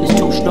 Passion is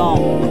too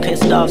strong. I'm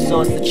pissed off,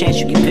 so it's the chance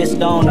you get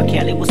pissed on. R.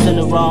 Kelly was in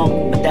the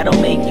wrong, but that'll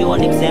make you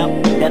an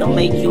example. That'll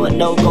make you a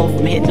no-go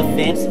from hitting the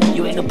fence.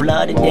 You ain't a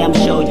blood, and damn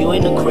sure you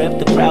ain't a crip.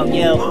 The crowd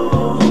yell,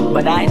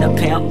 but I ain't a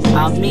pimp.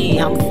 I'm me,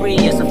 I'm free.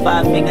 It's a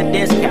 5-finger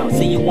discount.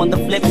 See you on the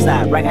flip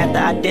side right after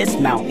I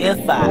dismount.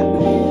 If I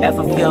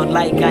ever feel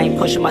like I ain't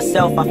pushing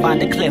myself, I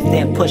find a cliff,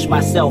 then push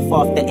myself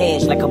off the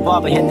edge like a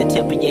barber hit the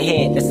tip of your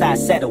head. That's how I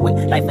settle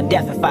it. Life or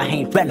death if I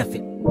ain't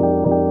relevant.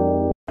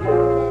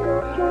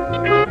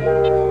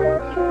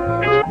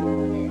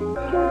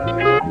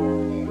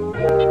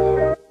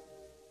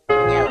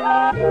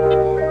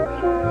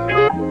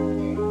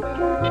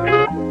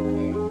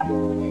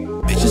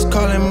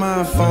 Calling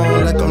my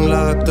phone like I'm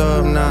locked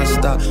up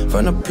non-stop.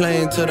 From the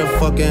plane to the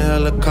fucking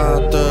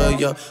helicopter,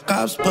 yo.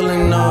 Cops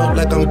pulling up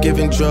like I'm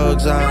giving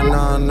drugs,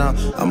 nah.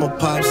 I'm a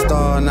pop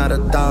star, not a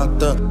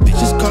doctor.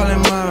 Bitches calling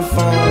my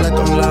phone like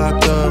I'm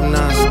locked up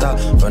non-stop.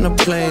 From the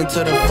plane to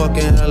the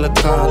fucking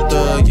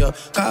helicopter, yo.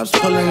 Cops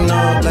pulling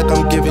up like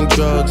I'm giving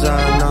drugs,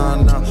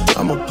 nah.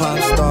 I'm a pop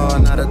star,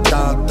 not a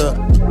doctor.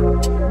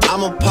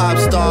 I'm a pop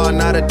star,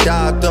 not a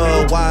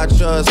doctor. Watch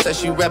her, said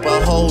she rep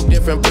a whole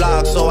different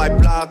block, so I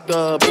blocked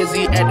her.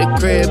 Busy at the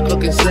crib,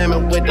 cooking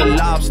salmon with the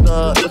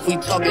lobster. If we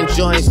talking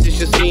joints, it's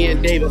just me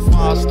and David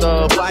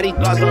Foster.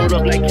 Bodyguards don't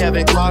look like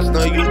Kevin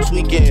Costner, you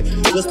tweaking.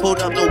 Just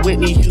pulled up to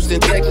Whitney, Houston,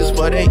 Texas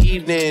for the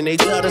evening. They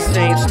tell the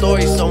same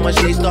story so much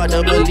they start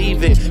to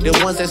believe it. The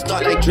ones that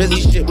start like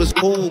Drizzy shit was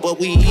cool, but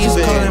we even. Just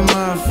calling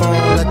my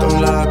phone like I'm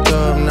locked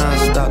up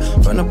non-stop.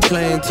 From the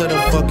plane to the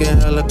fucking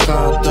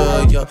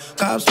helicopter, yo.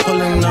 Cops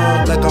pulling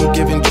up like I'm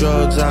giving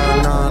drugs, nah.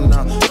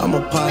 I'm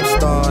a pop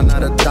star,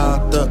 not a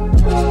doctor.